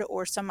word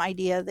or some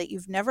idea that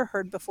you've never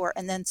heard before,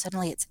 and then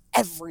suddenly it's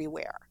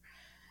everywhere.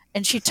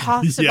 And she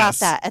talks about Yes.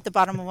 that at the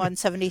bottom of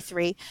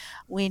 173.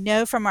 We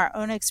know from our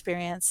own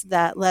experience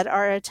that let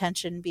our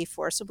attention be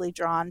forcibly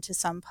drawn to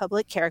some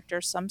public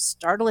character, some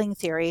startling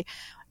theory,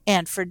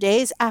 and for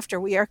days after,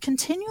 we are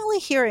continually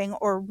hearing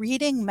or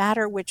reading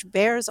matter which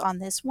bears on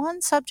this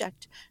one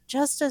subject,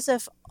 just as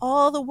if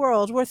all the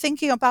world were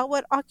thinking about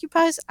what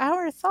occupies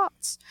our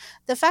thoughts.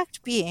 The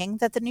fact being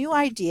that the new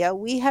idea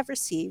we have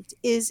received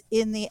is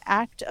in the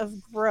act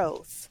of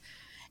growth,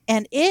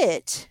 and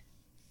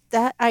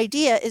that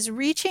idea is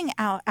reaching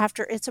out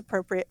after its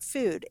appropriate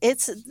food.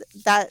 It's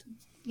that,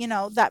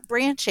 that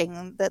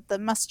branching that the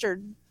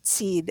mustard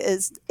seed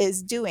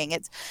is doing.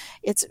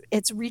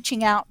 It's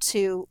reaching out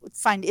to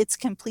find its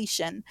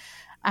completion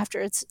after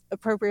its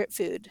appropriate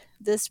food.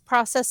 This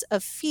process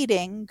of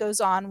feeding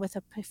goes on with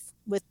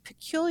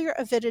peculiar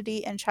avidity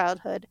in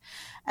childhood,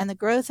 and the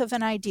growth of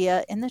an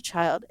idea in the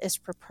child is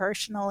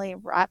proportionally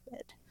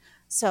rapid.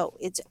 So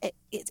it's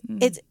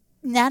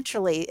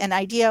naturally an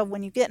idea.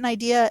 When you get an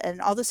idea and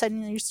all of a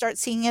sudden you start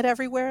seeing it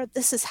everywhere,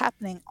 this is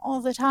happening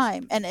all the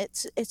time, and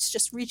it's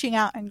just reaching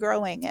out and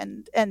growing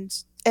and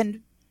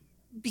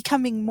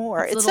becoming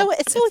more. It's so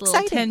Little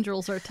exciting.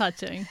 tendrils are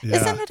touching. Yeah.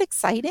 Isn't it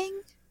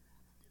exciting?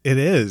 It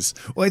is.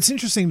 Well, it's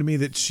interesting to me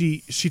that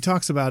she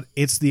talks about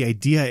it's the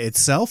idea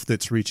itself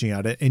that's reaching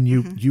out, and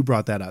you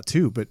brought that out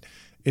too. But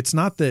it's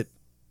not that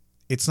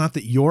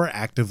you're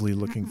actively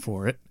looking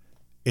for it.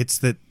 It's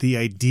that the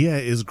idea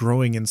is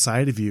growing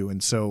inside of you,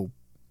 and so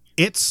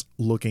it's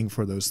looking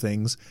for those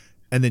things,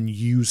 and then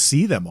you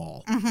see them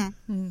all.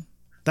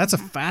 That's a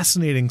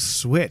fascinating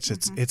switch.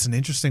 It's an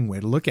interesting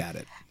way to look at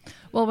it.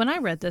 Well, when I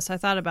read this, I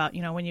thought about,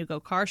 when you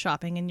go car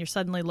shopping and you're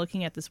suddenly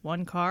looking at this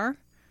one car,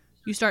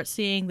 you start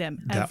seeing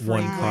them That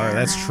everywhere. one car.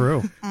 That's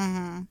true.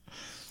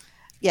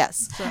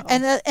 Yes. So-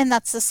 And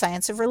that's the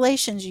science of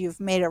relations. You've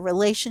made a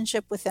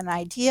relationship with an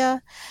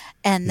idea,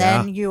 and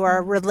then you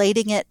are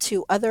relating it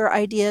to other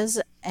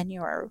ideas, and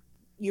you are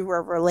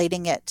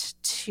relating it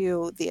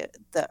to the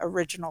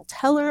original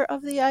teller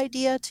of the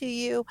idea to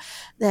you.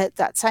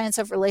 That science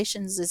of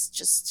relations is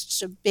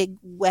just a big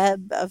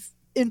web of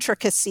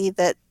intricacy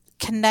that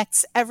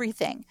connects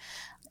everything.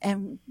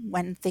 And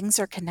when things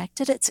are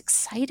connected, it's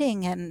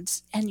exciting,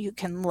 and you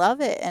can love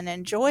it and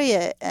enjoy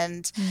it.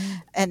 And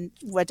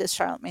what does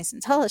Charlotte Mason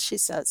tell us? She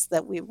says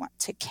that we want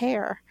to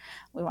care.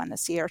 We want to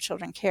see our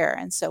children care.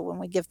 And so when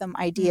we give them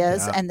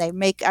ideas and they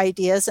make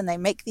ideas and they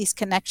make these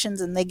connections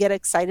and they get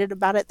excited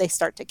about it, they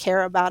start to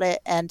care about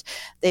it, and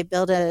they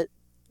build a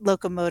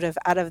locomotive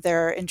out of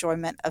their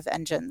enjoyment of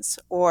engines.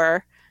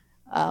 Or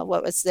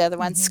what was the other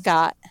one?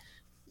 Scott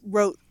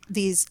wrote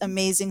these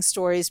amazing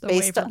stories The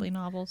Waverly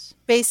novels.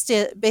 based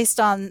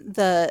on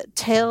the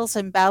tales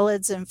and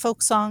ballads and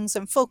folk songs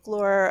and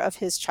folklore of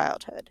his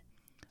childhood.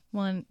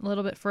 One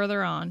little bit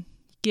further on,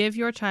 give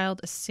your child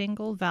a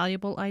single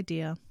valuable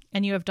idea,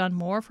 and you have done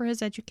more for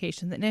his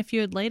education than if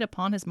you had laid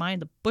upon his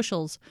mind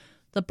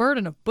the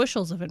burden of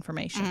bushels of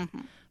information.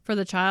 For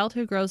the child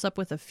who grows up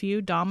with a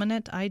few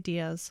dominant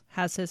ideas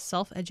has his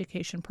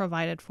self-education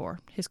provided for,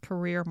 his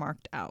career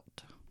marked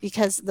out.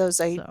 Because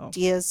those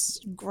ideas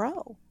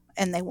grow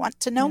and they want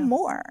to know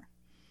more.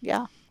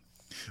 Yeah.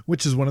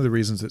 Which is one of the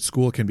reasons that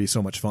school can be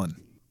so much fun.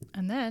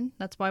 And then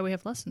that's why we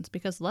have lessons,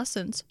 because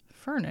lessons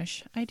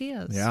furnish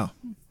ideas. Yeah.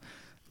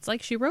 It's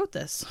like she wrote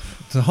this.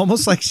 It's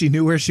almost like she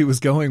knew where she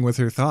was going with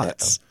her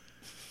thoughts.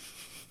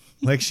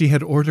 Like she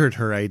had ordered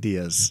her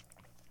ideas.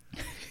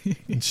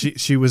 And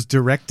she was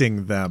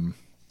directing them,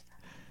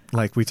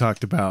 like we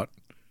talked about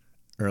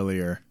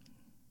earlier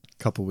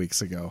a couple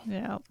weeks ago.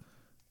 Yeah.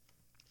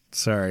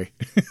 Sorry.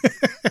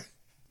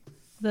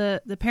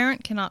 The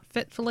parent cannot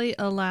fitly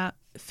allow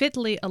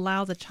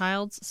the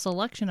child's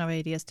selection of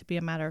ideas to be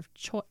a matter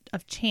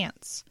of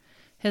chance.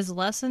 His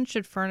lesson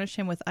should furnish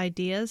him with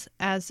ideas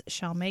as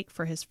shall make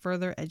for his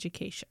further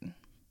education.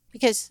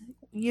 Because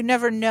you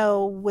never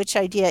know which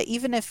idea,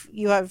 even if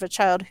you have a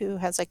child who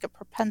has like a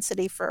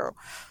propensity for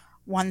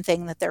one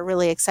thing that they're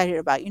really excited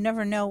about, you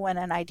never know when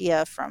an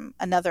idea from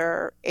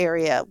another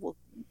area will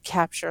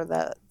capture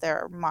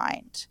their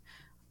mind.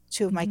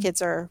 Two of my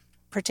kids are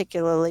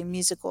particularly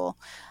musical,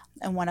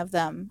 and one of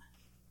them,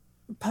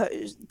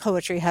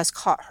 poetry has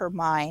caught her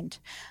mind,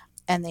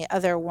 and the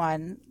other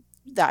one,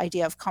 the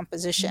idea of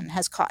composition,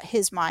 has caught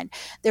his mind.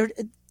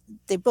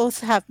 They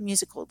both have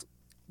musical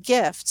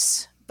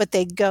gifts, but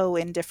they go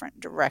in different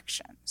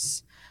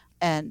directions.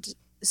 And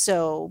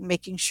so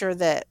making sure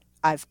that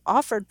I've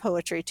offered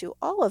poetry to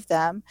all of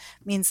them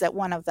means that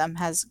one of them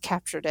has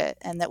captured it,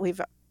 and that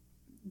we've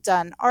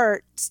done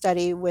art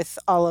study with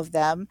all of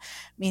them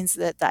means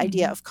that the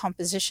idea of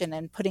composition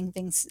and putting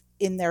things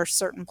in their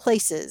certain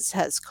places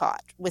has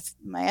caught with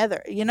my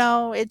other,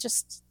 it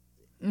just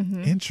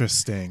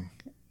Interesting.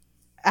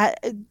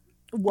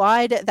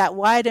 that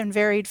wide and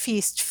varied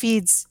feast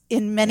feeds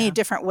in many Yeah.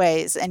 different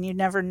ways, and you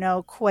never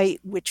know quite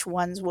which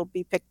ones will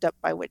be picked up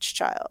by which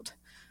child.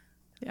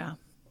 Yeah.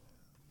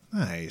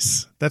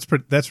 Nice.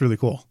 That's really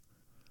cool.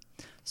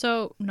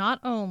 So not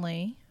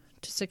only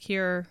to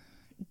secure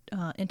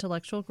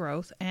intellectual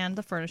growth and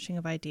the furnishing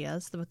of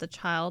ideas, but the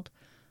child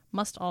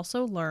must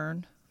also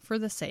learn for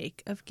the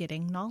sake of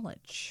getting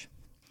knowledge.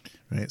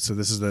 Right. So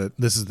this is the third.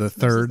 This is the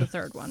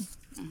third one.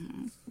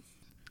 Mm-hmm.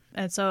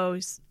 And so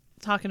he's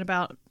talking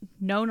about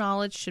no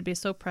knowledge should be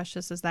so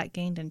precious as that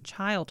gained in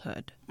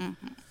childhood,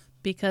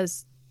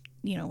 because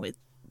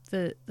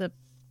the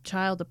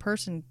child, the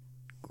person,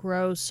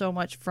 grows so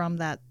much from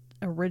that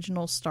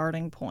original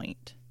starting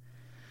point.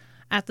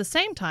 At the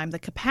same time, the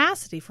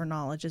capacity for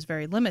knowledge is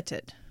very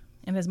limited,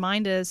 and his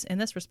mind is, in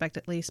this respect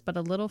at least, but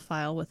a little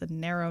file with a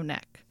narrow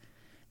neck,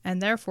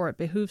 and therefore it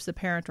behooves the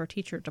parent or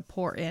teacher to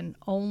pour in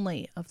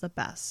only of the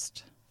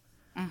best.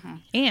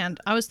 And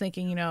I was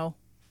thinking,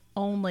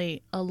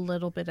 only a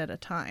little bit at a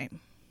time.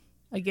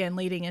 Again,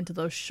 leading into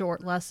those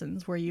short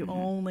lessons where you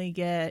only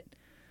get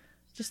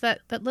just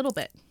that little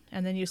bit,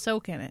 and then you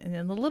soak in it, and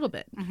then a little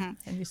bit, and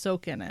you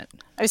soak in it.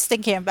 I was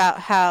thinking about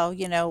how,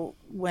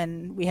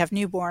 when we have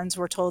newborns,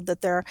 we're told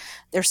that their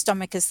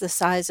stomach is the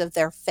size of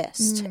their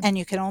fist, and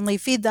you can only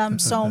feed them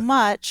so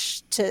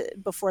much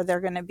before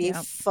they're going to be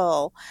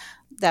full.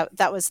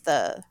 That was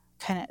the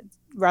kind of,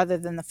 rather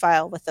than the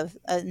file with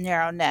a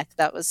narrow neck,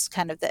 that was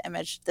kind of the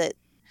image that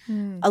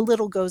a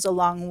little goes a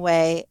long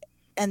way.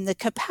 And the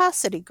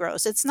capacity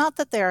grows. It's not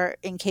that they're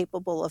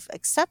incapable of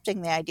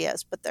accepting the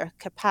ideas, but their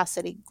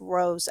capacity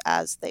grows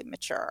as they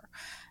mature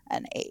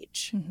and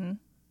age.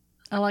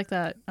 I like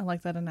that. I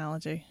like that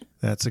analogy.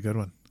 That's a good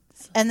one.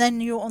 And then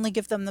you only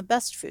give them the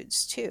best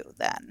foods too.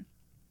 Then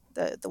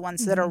the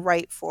ones that are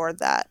right for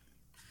that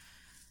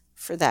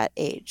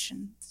age.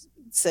 And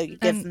so you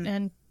give them,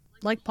 and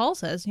like Paul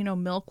says,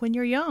 milk when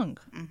you're young,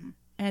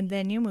 and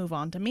then you move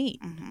on to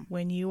meat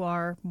when you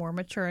are more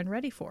mature and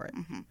ready for it.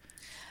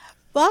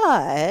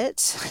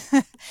 But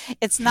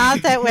it's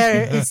not that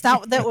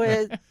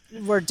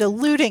we're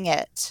diluting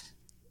it.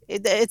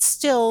 It's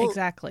still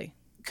Exactly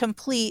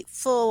complete,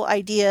 full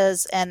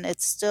ideas, and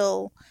it's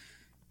still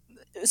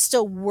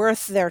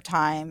worth their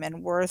time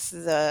and worth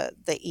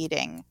the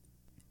eating.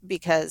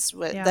 Because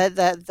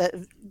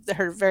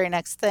her very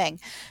next thing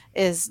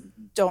is,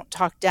 don't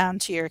talk down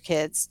to your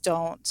kids.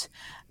 Don't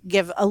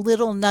give a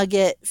little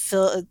nugget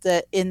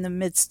in the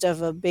midst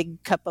of a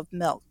big cup of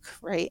milk,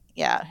 right?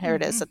 Yeah, here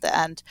it is at the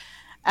end.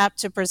 Apt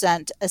to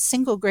present a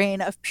single grain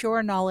of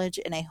pure knowledge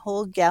in a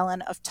whole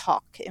gallon of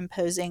talk,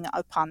 imposing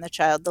upon the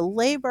child the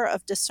labor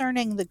of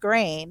discerning the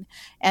grain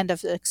and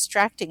of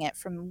extracting it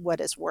from what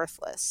is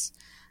worthless.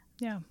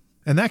 Yeah.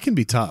 And that can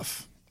be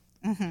tough.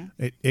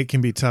 It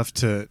can be tough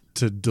to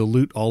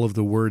dilute all of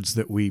the words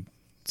that we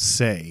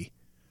say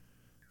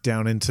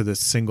down into the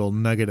single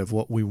nugget of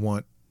what we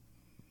want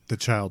the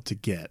child to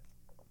get.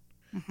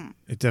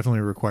 It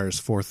definitely requires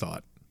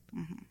forethought.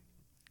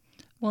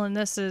 Well, and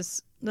this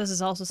is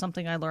also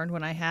something I learned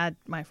when I had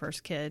my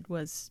first kid,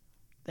 was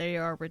they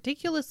are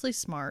ridiculously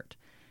smart.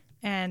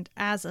 And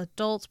as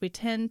adults, we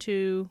tend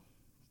to,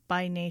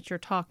 by nature,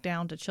 talk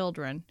down to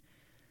children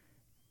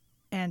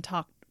and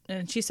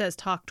she says,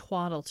 talk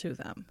twaddle to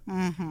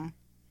them.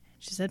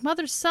 She said,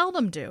 mothers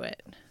seldom do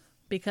it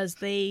because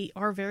they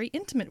are very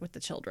intimate with the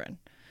children.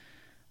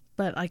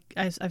 But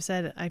I've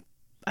said,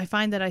 I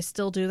find that I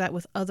still do that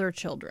with other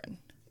children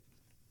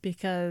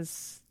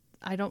because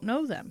I don't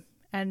know them.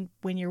 And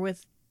when you're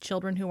with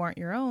children who aren't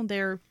your own,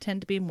 they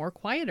tend to be more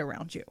quiet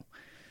around you.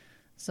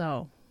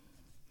 So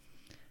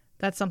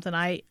that's something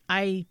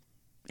I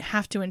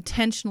have to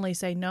intentionally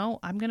say, no,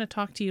 I'm going to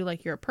talk to you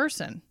like you're a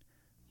person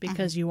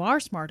because you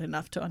are smart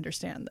enough to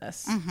understand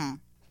this.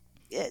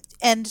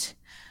 And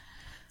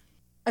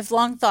I've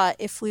long thought,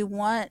 if we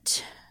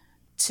want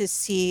to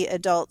see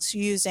adults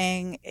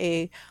using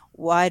a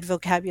wide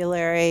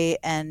vocabulary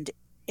and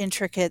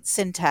intricate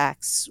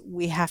syntax,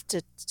 we have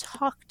to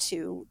talk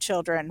to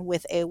children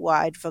with a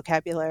wide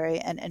vocabulary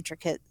and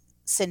intricate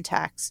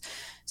syntax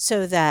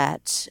so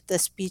that the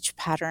speech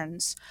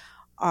patterns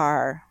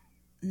are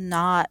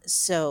not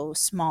so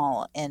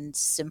small and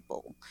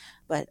simple,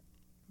 but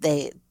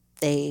they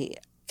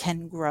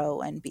can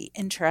grow and be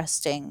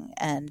interesting,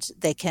 and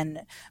they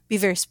can be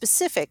very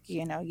specific,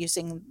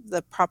 using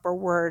the proper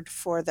word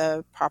for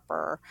the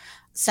proper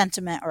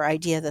sentiment or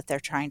idea that they're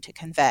trying to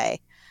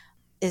convey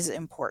is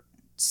important.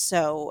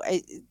 So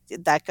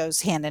that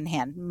goes hand in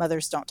hand.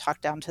 Mothers don't talk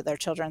down to their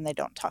children. They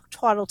don't talk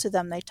twaddle to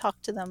them. They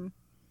talk to them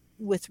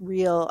with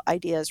real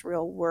ideas,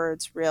 real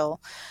words, real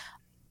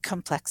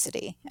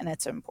complexity, and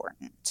it's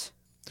important.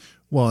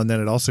 Well, and then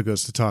it also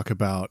goes to talk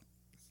about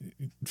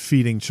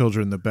feeding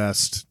children the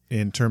best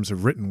in terms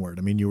of written word.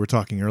 I mean, you were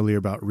talking earlier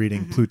about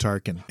reading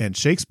Plutarch and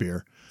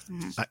Shakespeare.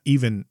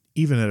 Even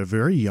at a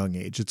very young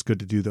age, it's good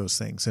to do those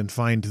things and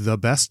find the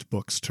best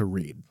books to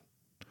read,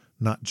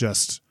 not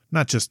just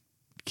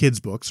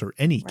kids books or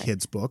any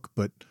kids book,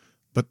 but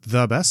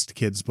the best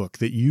kids book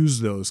that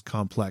use those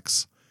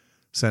complex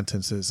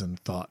sentences and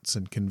thoughts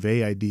and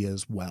convey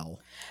ideas well.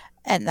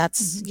 And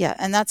that's, yeah,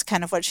 and that's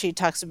kind of what she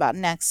talks about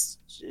next,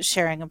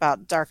 sharing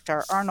about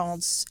Dr.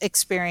 Arnold's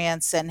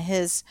experience and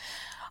his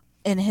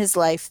in his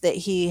life, that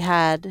he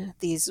had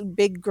these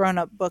big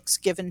grown-up books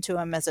given to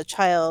him as a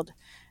child,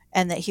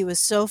 and that he was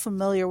so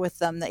familiar with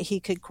them that he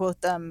could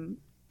quote them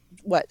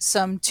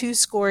some 2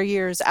 score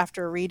years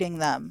after reading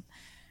them.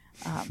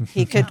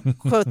 He could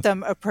quote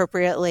them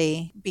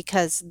appropriately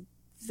because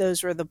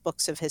those were the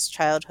books of his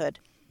childhood.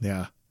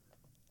 Yeah.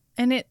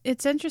 And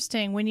it's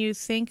interesting when you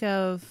think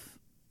of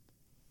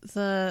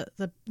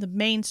the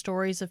main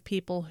stories of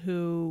people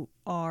who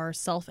are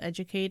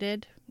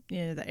self-educated,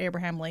 the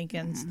Abraham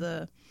Lincolns,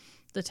 the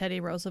Teddy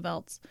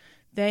Roosevelts.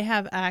 They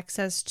have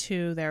access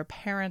to their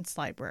parents'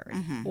 library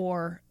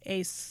or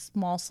a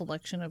small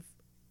selection of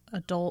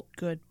adult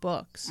good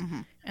books,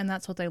 and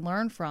that's what they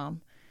learn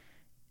from.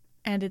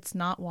 And it's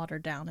not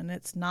watered down, and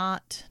it's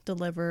not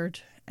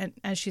delivered. And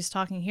as she's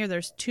talking here,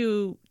 there's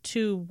two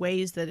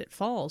ways that it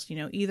falls.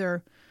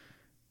 Either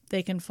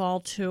they can fall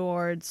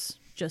towards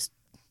just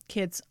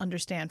kids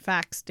understand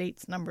facts,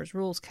 dates, numbers,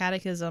 rules,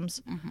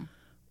 catechisms.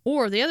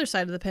 Or the other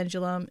side of the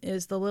pendulum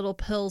is the little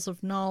pills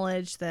of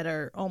knowledge that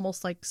are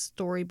almost like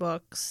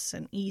storybooks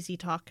and easy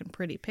talk and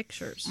pretty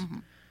pictures.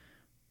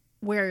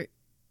 Where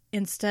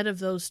instead of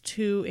those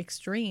two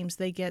extremes,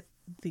 they get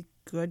the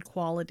good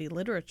quality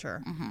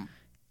literature.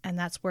 And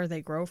that's where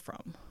they grow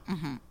from.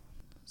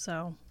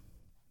 So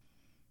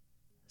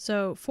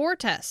 4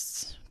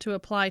 tests to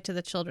apply to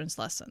the children's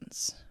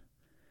lessons.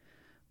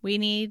 We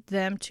need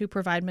them to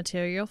provide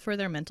material for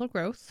their mental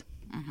growth.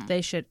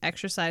 They should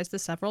exercise the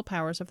several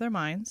powers of their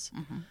minds,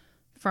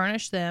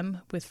 furnish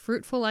them with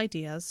fruitful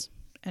ideas,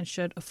 and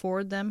should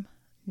afford them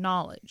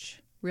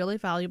knowledge, really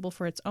valuable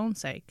for its own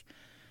sake,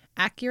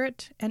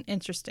 accurate and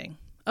interesting,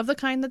 of the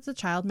kind that the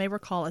child may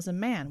recall as a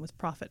man with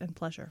profit and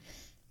pleasure.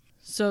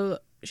 So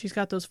she's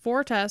got those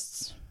 4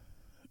 tests,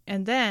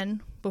 and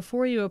then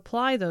before you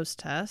apply those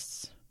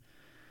tests,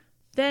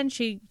 then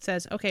she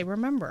says, okay,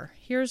 remember,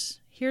 here's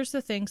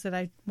the things that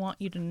I want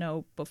you to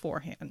know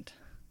beforehand.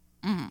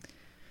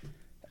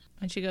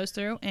 And she goes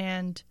through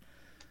and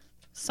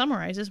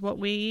summarizes what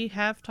we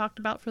have talked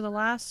about for the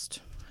last,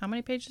 how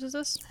many pages is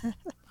this?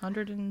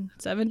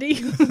 170?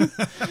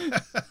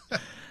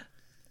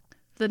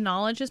 The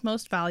knowledge is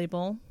most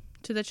valuable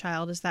to the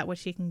child is that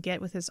which he can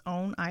get with his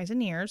own eyes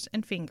and ears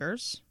and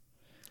fingers.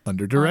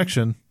 Under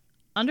direction.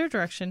 Under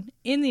direction,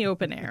 in the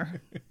open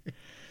air.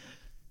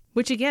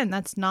 Which, again,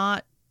 that's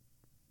not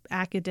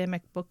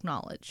academic book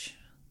knowledge.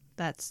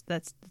 That's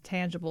the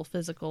tangible,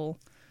 physical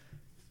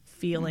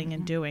feeling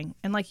and doing.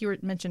 And like you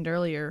mentioned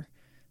earlier,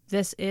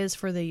 this is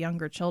for the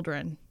younger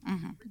children,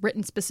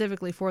 written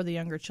specifically for the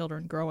younger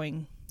children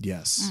growing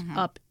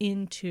up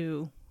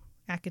into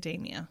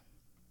academia.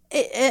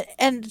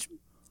 And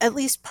at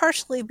least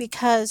partially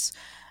because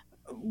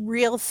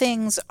real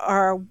things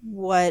are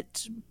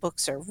what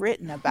books are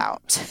written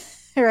about,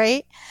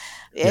 right?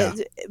 Yeah.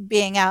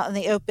 Being out in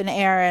the open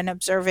air and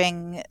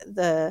observing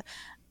the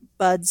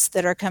buds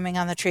that are coming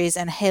on the trees,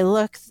 and hey,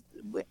 look,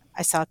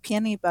 I saw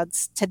peony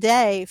buds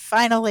today.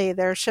 Finally,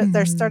 they're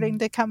starting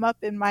to come up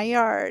in my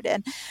yard,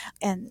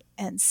 and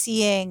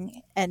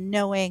seeing and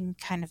knowing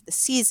kind of the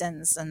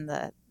seasons and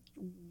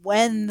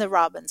when the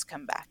robins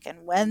come back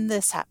and when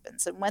this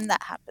happens and when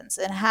that happens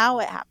and how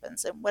it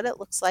happens and what it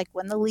looks like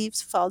when the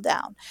leaves fall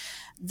down.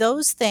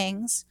 Those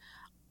things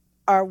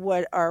are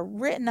what are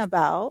written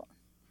about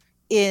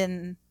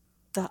in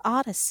the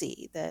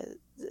Odyssey.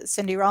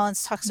 Cindy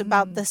Rollins talks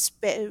about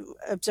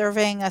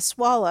observing a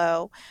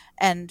swallow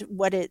and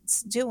what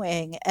it's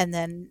doing, and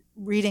then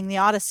reading the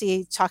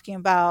Odyssey talking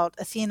about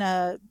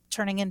Athena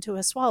turning into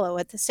a swallow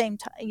at the same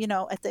time,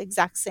 at the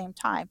exact same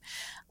time.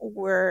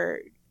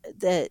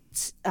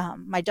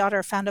 My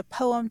daughter found a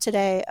poem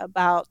today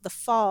about the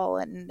fall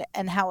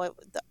and how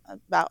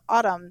about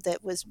autumn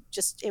that was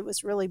it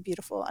was really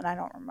beautiful, and I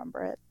don't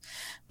remember it.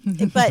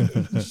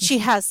 But she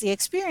has the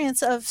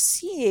experience of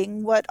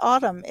seeing what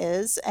autumn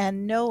is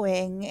and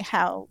knowing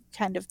how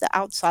kind of the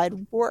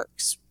outside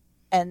works.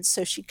 And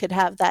so she could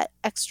have that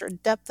extra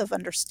depth of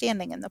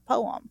understanding in the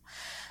poem.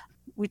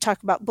 We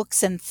talk about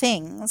books and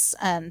things,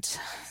 and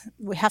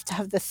we have to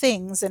have the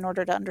things in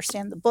order to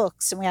understand the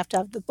books, and we have to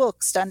have the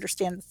books to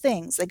understand the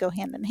things. They go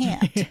hand in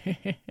hand.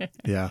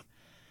 Yeah.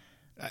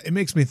 It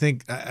makes me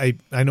think,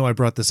 I know I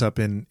brought this up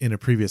in a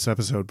previous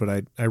episode,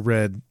 but I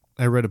read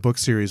a book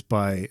series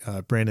by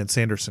Brandon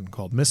Sanderson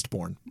called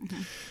Mistborn.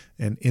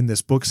 And in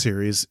this book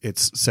series,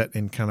 it's set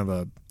in kind of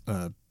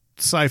a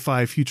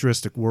sci-fi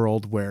futuristic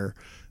world where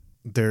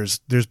there's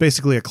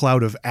basically a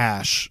cloud of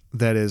ash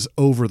that is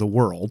over the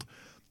world,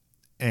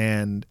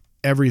 and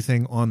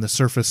everything on the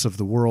surface of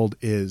the world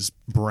is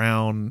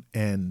brown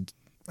and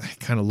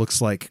kind of looks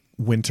like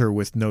winter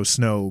with no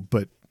snow,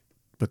 but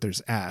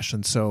there's ash.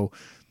 And so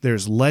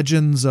there's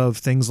legends of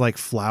things like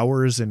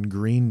flowers and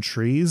green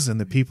trees, and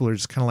the people are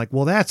just kind of like,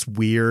 well, that's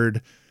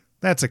weird.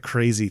 That's a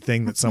crazy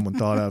thing that someone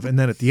thought of. And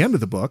then at the end of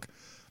the book,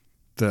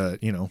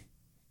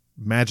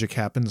 magic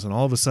happens, and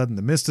all of a sudden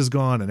the mist is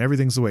gone and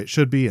everything's the way it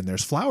should be, and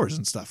there's flowers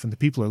and stuff, and the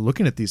people are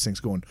looking at these things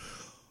going,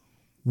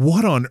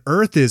 what on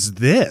earth is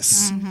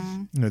this?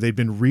 Mm-hmm. They'd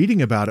been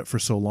reading about it for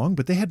so long,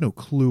 but they had no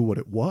clue what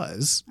it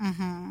was.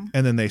 Mm-hmm.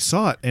 And then they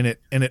saw it,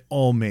 and it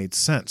all made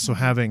sense. So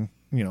having,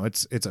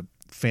 it's a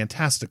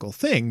fantastical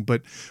thing,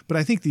 but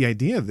I think the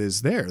idea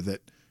is there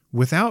that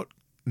without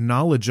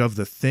knowledge of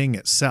the thing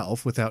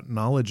itself, without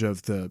knowledge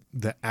of the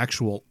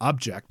actual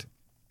object,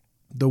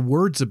 the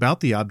words about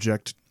the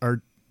object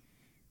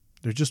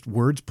they're just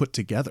words put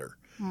together.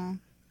 Mm.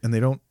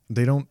 And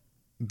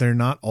they're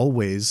not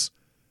always,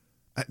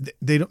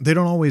 they don't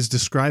always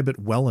describe it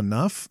well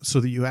enough so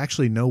that you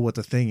actually know what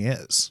the thing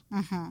is.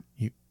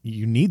 Mm-hmm.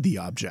 You need the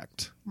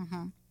object.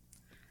 Mm-hmm.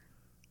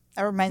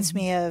 That reminds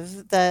me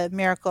of the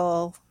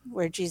miracle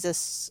where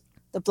Jesus,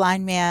 the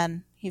blind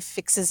man, he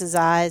fixes his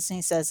eyes and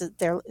he says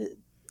that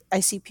I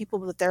see people,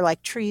 but they're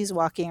like trees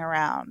walking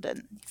around,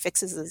 and he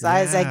fixes his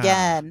eyes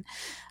again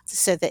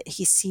so that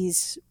he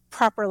sees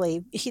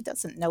properly. He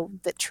doesn't know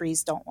that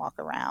trees don't walk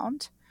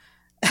around.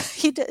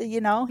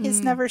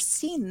 He's never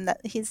seen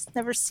that. He's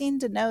never seen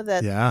to know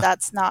that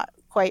that's not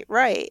quite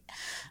right.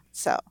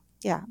 So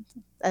yeah,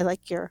 I like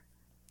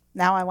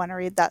now I want to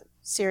read that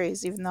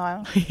series, even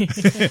though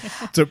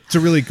it's a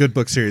really good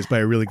book series by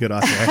a really good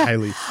author.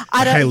 I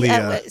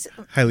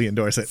highly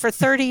endorse it. For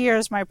 30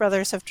 years, my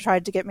brothers have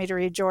tried to get me to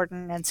read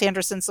Jordan, and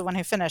Sanderson's the one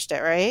who finished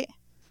it, right?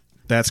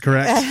 That's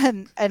correct.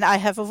 And I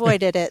have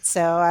avoided it,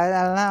 so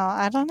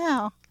I don't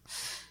know.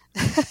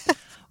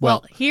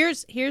 Well,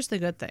 here's the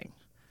good thing.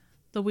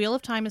 The Wheel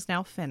of Time is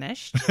now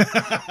finished.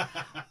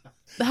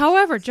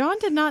 However, John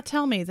did not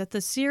tell me that the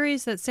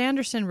series that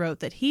Sanderson wrote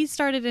that he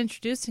started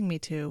introducing me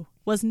to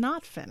was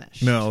not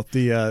finished. No,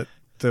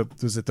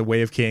 was it The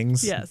Way of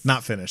Kings? Yes.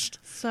 Not finished.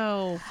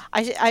 So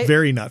I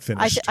very not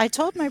finished. I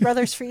told my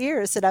brothers for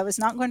years that I was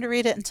not going to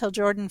read it until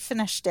Jordan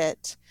finished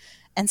it.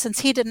 And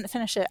since he didn't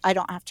finish it, I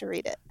don't have to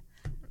read it.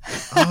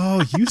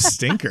 Oh, you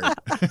stinker.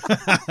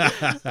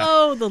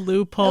 Oh, the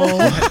loophole.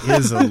 That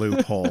is a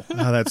loophole.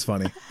 Oh, that's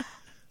funny.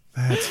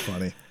 That's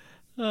funny.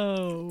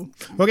 Oh.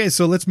 Okay,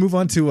 so let's move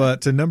on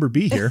to number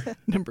B here.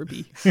 Number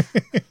B.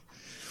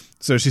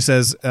 So she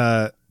says,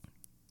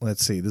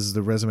 let's see, this is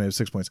the resume of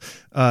 6 points.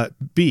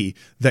 B,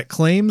 that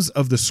claims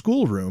of the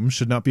schoolroom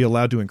should not be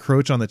allowed to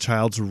encroach on the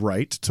child's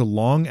right to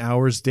long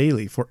hours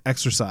daily for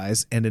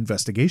exercise and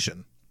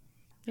investigation.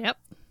 Yep.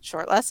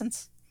 Short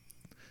lessons.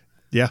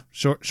 Yeah,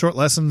 short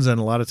lessons and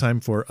a lot of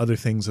time for other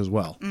things as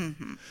well.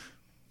 Mm-hmm.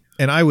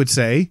 And I would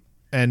say,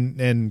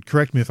 and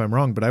correct me if I'm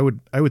wrong, but I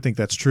would think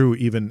that's true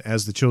even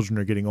as the children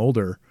are getting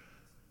older,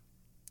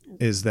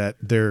 is that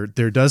there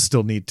does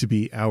still need to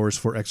be hours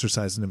for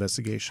exercise and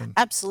investigation.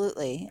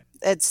 Absolutely.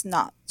 It's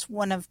not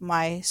one of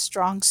my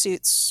strong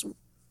suits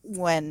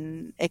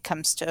when it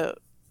comes to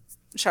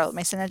Charlotte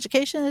Mason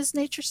education is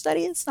nature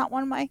study. It's not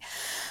one of my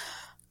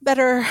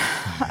better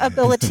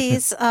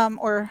abilities,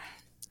 or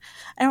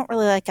I don't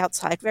really like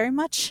outside very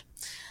much.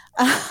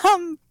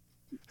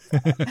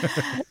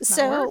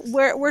 So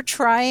we're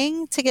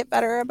trying to get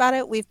better about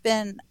it.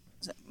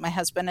 My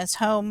husband is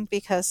home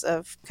because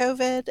of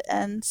COVID,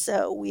 and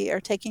so we are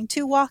taking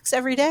 2 walks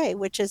every day,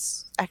 which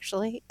is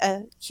actually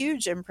a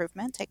huge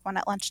improvement. Take one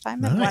at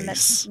lunchtime and one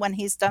when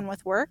he's done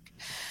with work.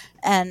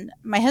 And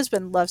my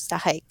husband loves to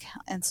hike,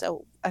 and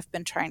so I've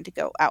been trying to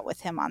go out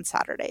with him on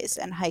Saturdays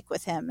and hike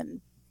with him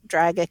and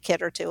drag a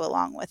kid or 2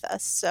 along with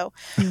us. So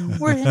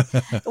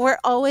we're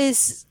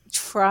always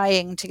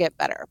trying to get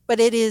better, but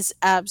it is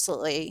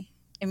absolutely,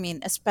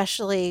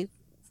 especially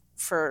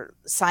for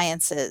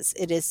sciences,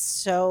 it is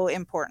so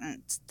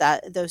important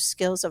that those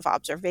skills of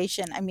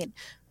observation,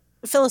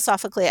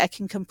 philosophically, I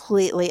can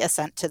completely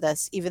assent to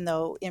this, even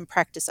though in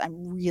practice,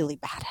 I'm really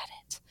bad at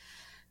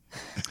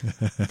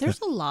it.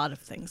 There's a lot of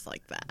things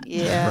like that.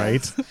 Yeah.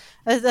 Right.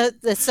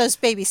 It's those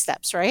baby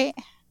steps, right?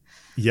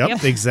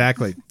 Yep,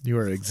 exactly. You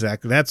are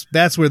exactly.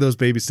 That's where those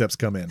baby steps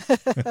come in.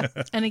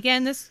 And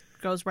again, this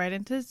goes right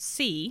into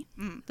C.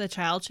 The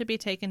child should be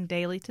taken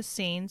daily to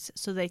scenes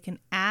so they can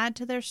add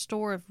to their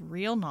store of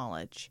real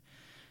knowledge,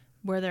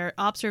 where their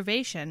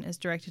observation is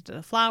directed to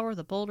the flower,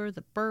 the boulder,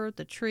 the bird,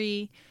 the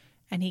tree,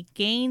 and he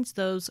gains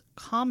those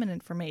common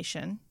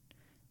information,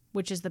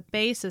 which is the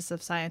basis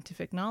of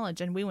scientific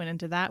knowledge. And we went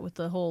into that with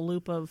the whole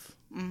loop of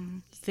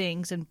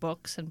things and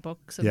books and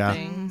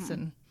things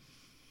and.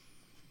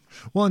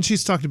 Well, and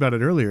she's talked about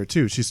it earlier,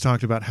 too. She's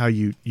talked about how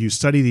you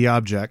study the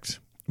object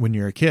when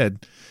you're a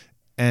kid,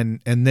 and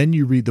then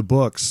you read the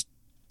books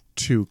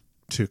to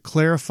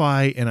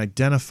clarify and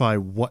identify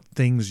what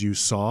things you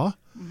saw.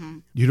 Mm-hmm.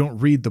 You don't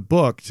read the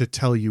book to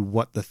tell you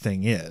what the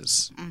thing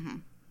is. Mm-hmm.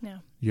 Yeah.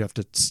 You have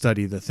to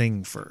study the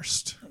thing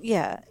first.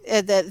 Yeah,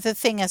 the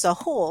thing as a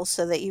whole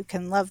so that you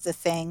can love the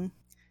thing.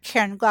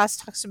 Karen Glass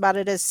talks about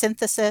it as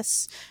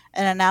synthesis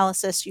and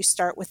analysis. You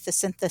start with the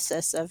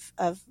synthesis of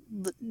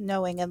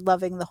knowing and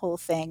loving the whole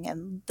thing,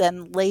 and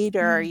then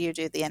later you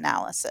do the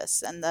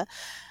analysis and the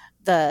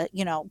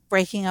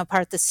breaking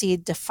apart the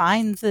seed to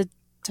find the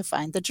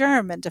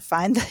germ and to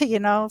find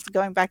the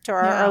going back to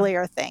our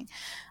earlier thing.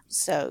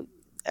 So,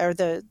 or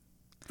the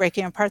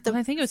breaking apart the. And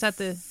I think it was at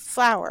the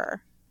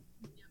flower.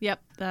 Yep.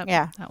 That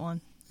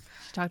one.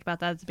 She talked about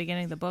that at the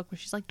beginning of the book, where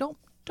she's like, "Don't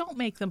don't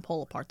make them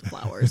pull apart the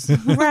flowers.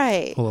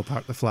 Right. Pull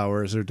apart the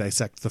flowers or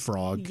dissect the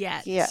frog.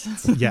 Yet.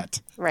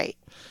 Yet. Right.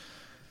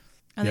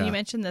 And then Yeah. you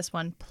mentioned this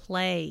one,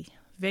 play.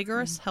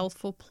 Vigorous,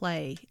 healthful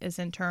play is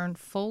in turn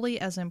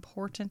fully as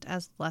important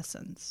as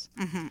lessons,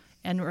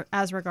 and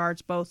as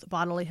regards both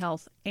bodily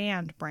health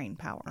and brain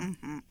power.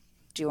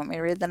 Do you want me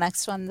to read the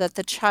next one? That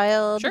the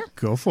child, Sure.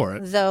 Go for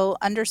it. though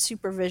under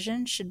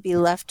supervision, should be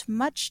left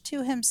much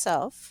to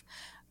himself,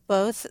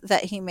 both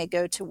that he may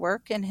go to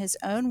work in his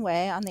own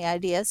way on the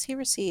ideas he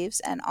receives,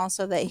 and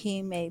also that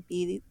he may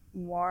be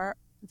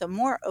the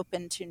more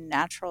open to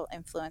natural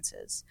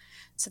influences.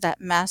 So that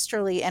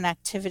masterly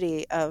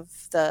inactivity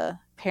of the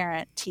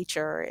parent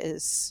teacher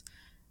is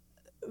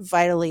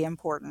vitally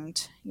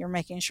important. You're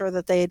making sure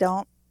that they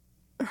don't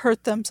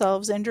hurt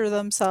themselves, injure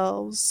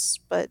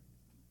themselves, but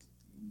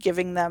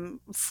giving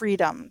them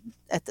freedom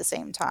at the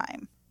same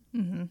time.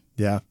 Mm-hmm.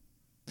 Yeah.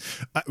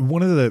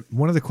 One of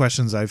the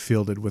questions I've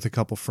fielded with a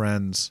couple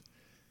friends,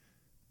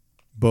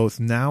 both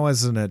now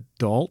as an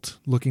adult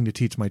looking to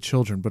teach my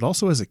children, but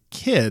also as a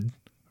kid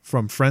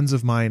from friends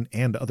of mine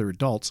and other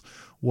adults,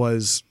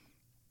 was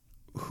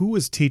who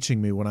was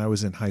teaching me when I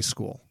was in high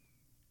school,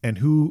 and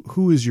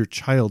who is your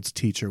child's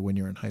teacher when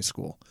you're in high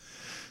school?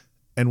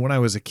 And when I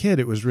was a kid,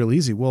 it was real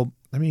easy. Well,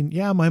 I mean,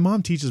 yeah, my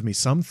mom teaches me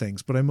some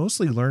things, but I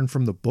mostly learn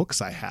from the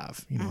books I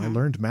have. You know, I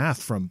learned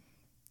math from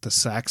the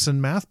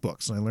Saxon math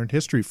books, and I learned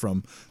history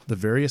from the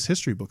various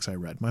history books I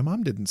read. My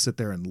mom didn't sit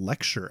there and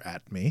lecture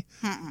at me.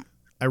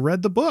 I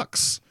read the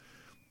books.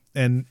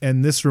 And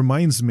this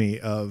reminds me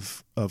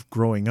of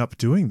growing up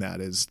doing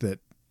that, is that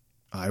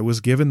I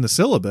was given the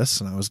syllabus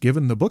and I was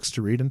given the books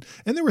to read. And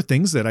there were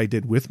things that I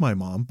did with my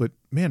mom, but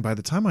man, by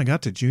the time I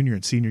got to junior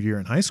and senior year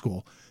in high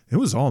school, it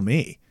was all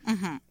me.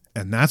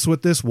 And that's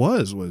what this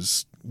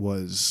was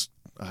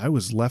I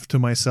was left to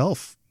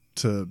myself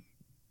to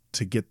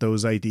get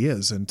those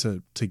ideas and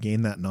to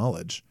gain that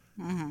knowledge.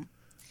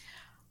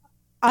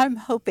 I'm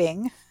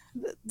hoping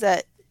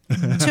that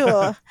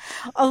to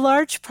a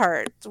large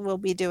part we'll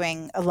be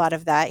doing a lot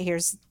of that.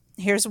 Here's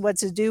what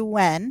to do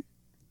when,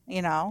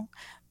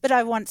 but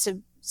I want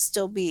to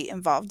still be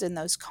involved in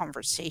those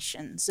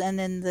conversations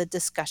and in the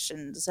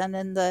discussions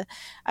and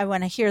I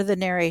want to hear the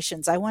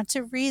narrations. I want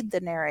to read the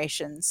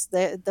narrations.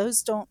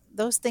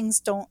 Those things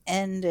don't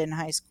end in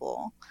high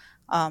school.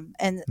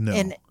 And No.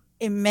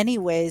 in many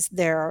ways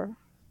they're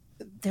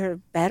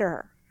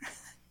better.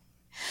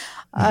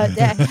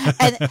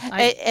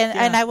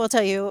 And I will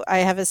tell you, I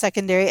have a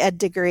secondary ed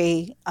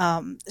degree,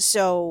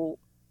 so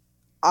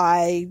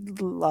I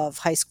love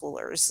high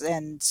schoolers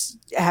and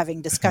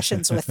having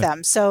discussions with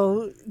them.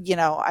 So,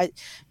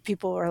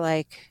 people were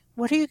like,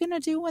 what are you going to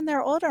do when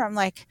they're older? I'm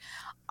like,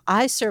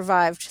 I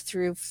survived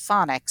through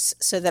phonics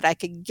so that I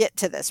could get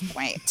to this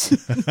point.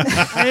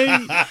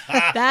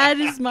 That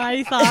is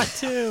my thought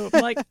too.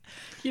 I'm like,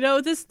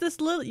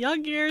 this little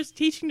young years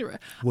teaching to.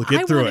 We'll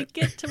get through I want it. to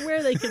get to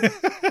where they can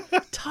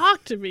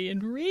talk to me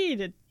and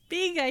read and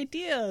big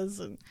ideas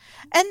and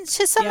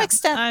to some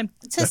extent,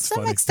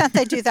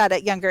 they do that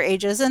at younger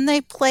ages, and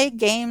they play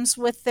games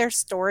with their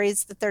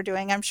stories that they're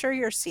doing. I'm sure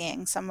you're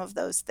seeing some of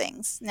those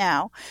things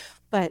now.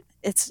 But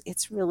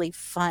it's really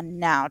fun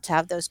now to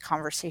have those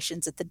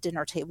conversations at the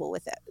dinner table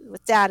with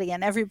Daddy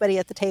and everybody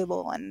at the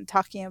table, and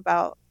talking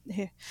about,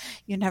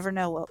 you never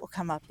know what will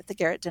come up at the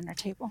Garrett dinner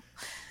table.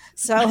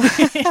 So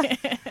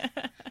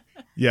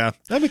Yeah,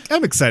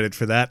 I'm excited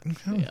for that.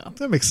 Yeah.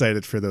 I'm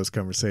excited for those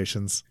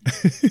conversations.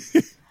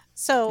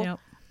 so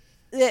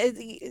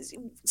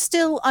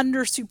still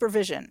under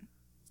supervision,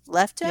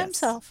 left to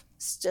himself,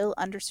 still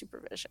under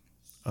supervision.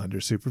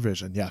 Under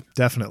supervision, yeah,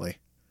 definitely.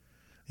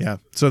 Yeah.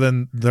 So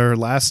then her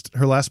last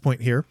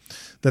point here,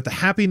 that the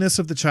happiness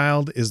of the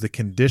child is the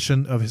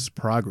condition of his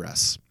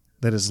progress,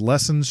 that his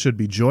lessons should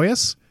be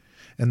joyous,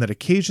 and that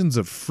occasions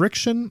of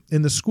friction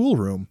in the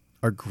schoolroom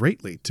are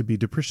greatly to be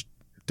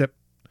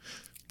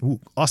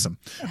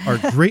are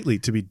greatly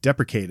to be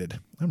deprecated.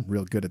 I'm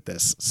real good at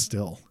this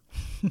still.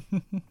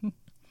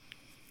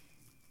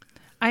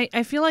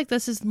 I feel like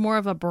this is more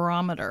of a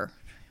barometer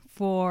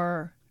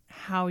for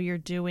how you're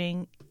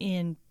doing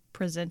in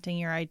presenting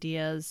your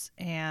ideas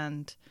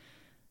and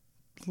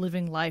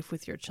living life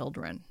with your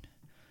children.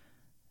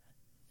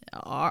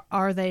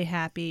 Are they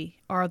happy?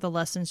 Are the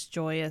lessons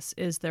joyous?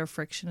 Is there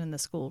friction in the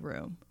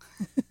schoolroom?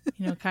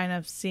 Kind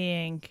of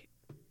seeing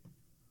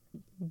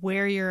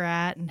where you're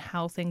at and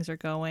how things are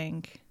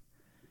going.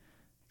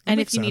 And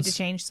if you need to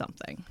change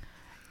something.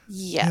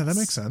 Yes. Yeah, that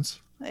makes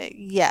sense.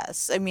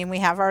 Yes. I mean, we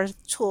have our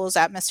tools,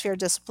 Atmosphere,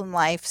 Discipline,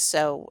 Life.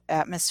 So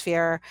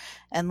Atmosphere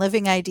and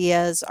Living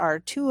Ideas are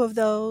two of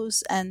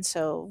those. And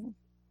so,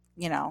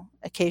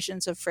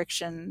 occasions of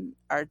friction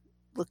are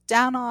looked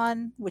down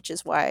on, which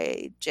is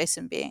why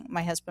Jason,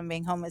 my husband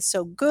being home, is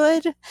so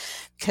good,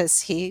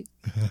 because he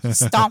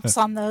stomps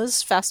on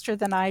those faster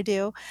than I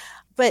do.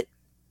 But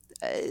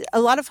a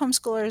lot of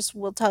homeschoolers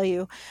will tell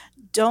you,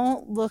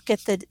 don't look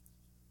at the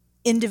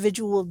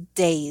individual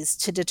days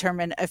to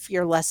determine if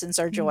your lessons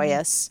are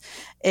joyous,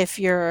 if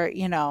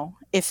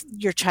if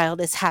your child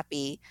is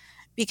happy,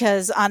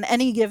 because on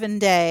any given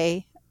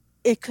day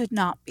it could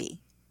not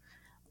be.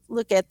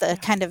 look at the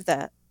kind of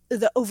the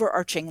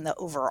overarching and the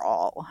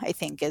overall, I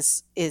think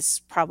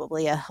is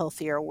probably a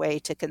healthier way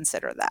to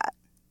consider that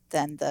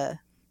than the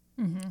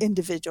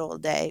individual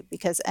day,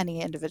 because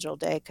any individual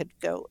day could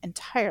go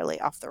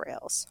entirely off the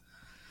rails.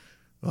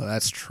 Well,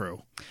 that's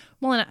true.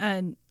 Well,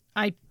 and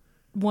I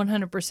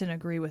 100%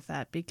 agree with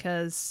that,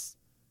 because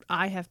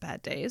I have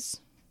bad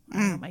days.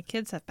 My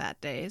kids have bad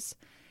days.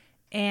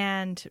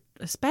 And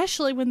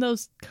especially when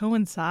those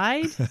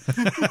coincide,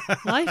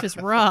 life is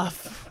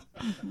rough.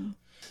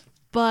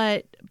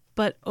 But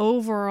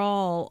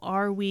overall,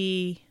 are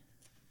we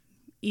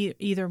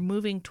either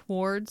moving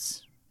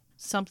towards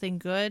something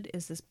good?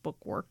 Is this book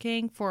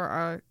working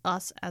for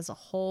us as a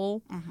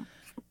whole?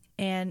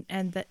 And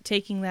that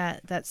taking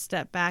that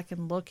step back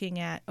and looking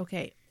at,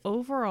 okay,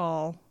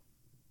 overall,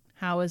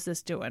 how is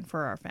this doing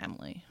for our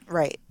family?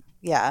 Right.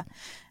 Yeah.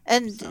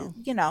 And,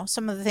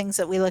 some of the things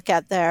that we look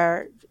at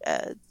there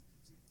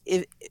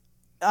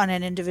on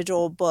an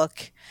individual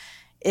book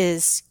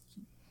is,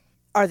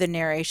 are the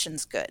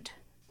narrations good?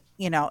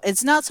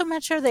 It's not so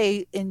much are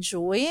they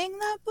enjoying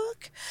that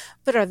book,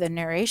 but are the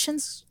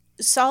narrations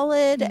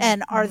solid?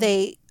 And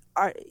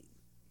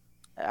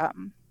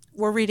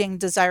we're reading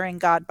Desiring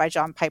God by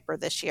John Piper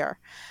this year.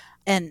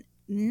 And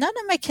none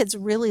of my kids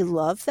really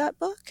love that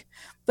book,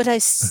 but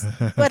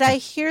I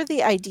hear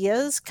the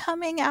ideas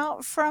coming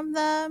out from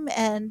them,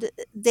 and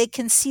they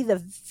can see the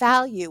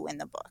value in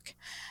the book.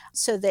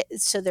 So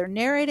they're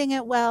narrating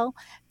it well.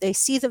 They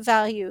see the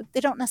value. They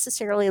don't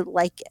necessarily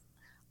like it.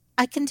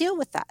 I can deal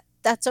with that.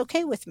 That's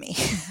okay with me.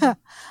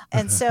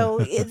 And so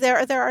there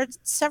are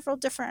several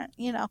different,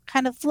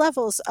 kind of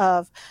levels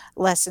of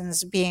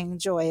lessons being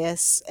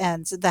joyous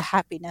and the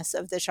happiness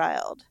of the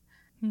child.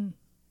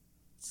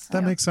 So.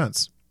 That makes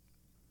sense.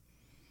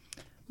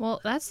 Well,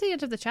 that's the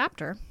end of the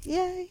chapter.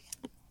 Yay.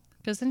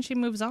 Because then she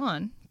moves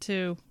on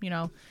to,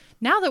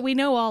 now that we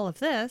know all of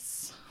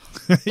this,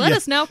 let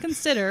us now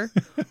consider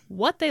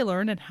what they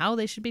learn and how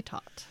they should be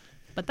taught.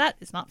 But that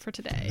is not for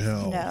today.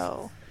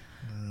 No.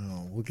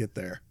 We'll get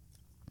there.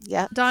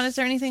 Yeah. Dawn, is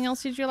there anything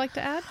else you'd like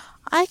to add?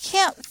 I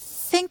can't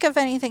think of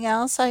anything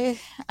else.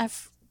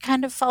 I've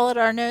kind of followed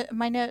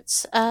my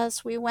notes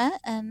as we went,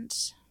 and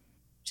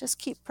just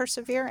keep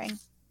persevering.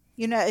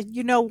 You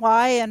know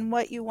why and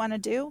what you want to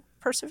do.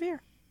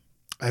 Persevere.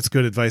 That's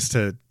good advice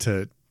to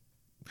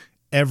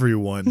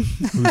everyone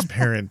who's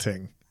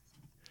parenting.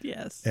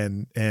 Yes.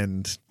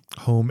 And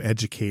home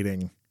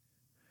educating.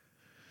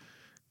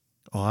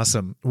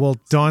 Awesome. Well,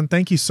 Dawn,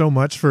 thank you so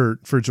much for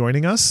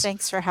joining us.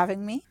 Thanks for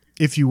having me.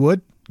 If you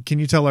would, can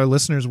you tell our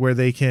listeners where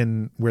they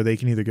can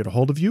either get a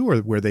hold of you or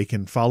where they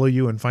can follow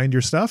you and find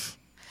your stuff?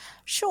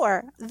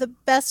 Sure. The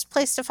best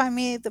place to find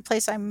me, the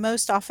place I'm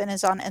most often,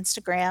 is on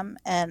Instagram,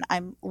 and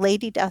I'm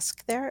Lady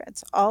Dusk there.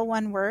 It's all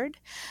one word.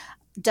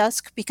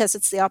 Dusk because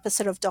it's the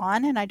opposite of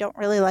dawn, and I don't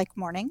really like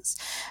mornings.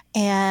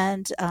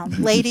 And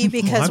lady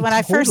because when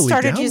I first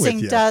started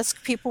using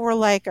dusk, people were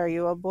like, "Are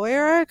you a boy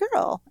or a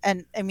girl?"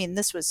 And I mean,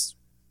 this was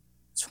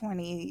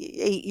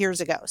 28 years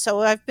ago.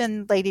 So I've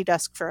been Lady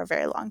Dusk for a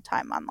very long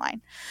time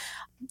online.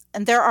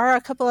 And there are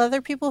a couple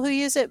other people who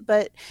use it,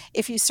 but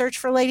if you search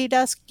for Lady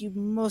Dusk, you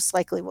most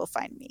likely will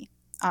find me.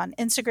 On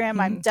Instagram,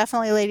 I'm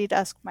definitely Lady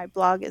Dusk. My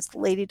blog is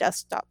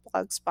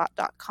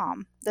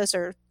ladydusk.blogspot.com. Those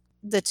are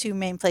the two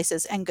main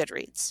places, and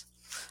Goodreads.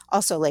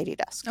 Also Lady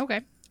Dusk.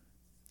 Okay.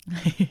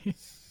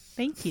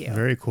 Thank you.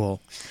 Very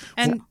cool.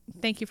 And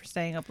thank you for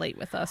staying up late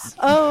with us.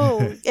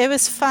 Oh, it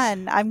was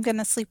fun. I'm going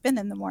to sleep in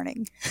the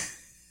morning.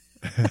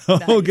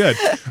 Oh, good.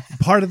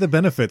 Part of the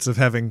benefits of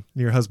having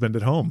your husband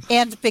at home.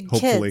 And big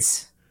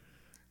kids.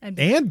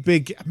 And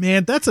big,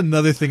 man, that's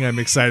another thing I'm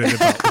excited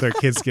about with our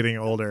kids getting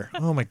older.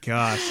 Oh my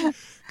gosh.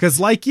 Because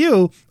like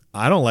you,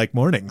 I don't like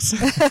mornings.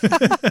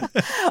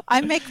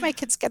 I make my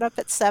kids get up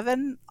at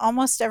 7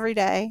 almost every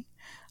day,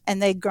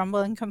 and they grumble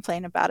and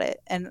complain about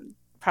it. And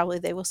probably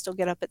they will still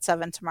get up at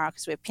 7 tomorrow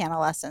because we have piano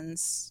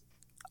lessons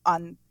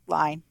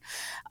online.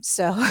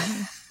 So,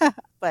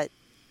 but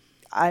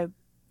I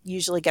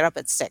usually get up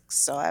at 6,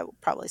 so I will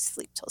probably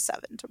sleep till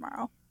 7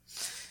 tomorrow.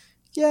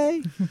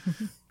 Yay.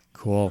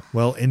 Cool.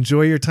 Well,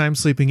 enjoy your time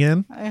sleeping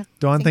in.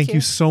 Dawn, thank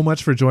you so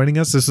much for joining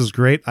us. This was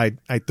great. I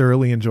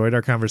thoroughly enjoyed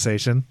our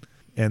conversation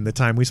and the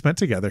time we spent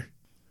together.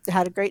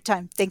 Had a great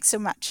time. Thanks so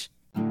much.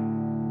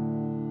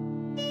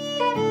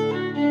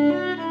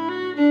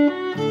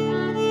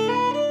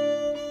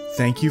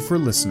 Thank you for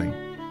listening.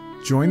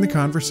 Join the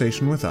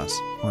conversation with us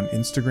on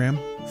Instagram,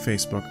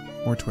 Facebook,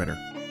 or Twitter.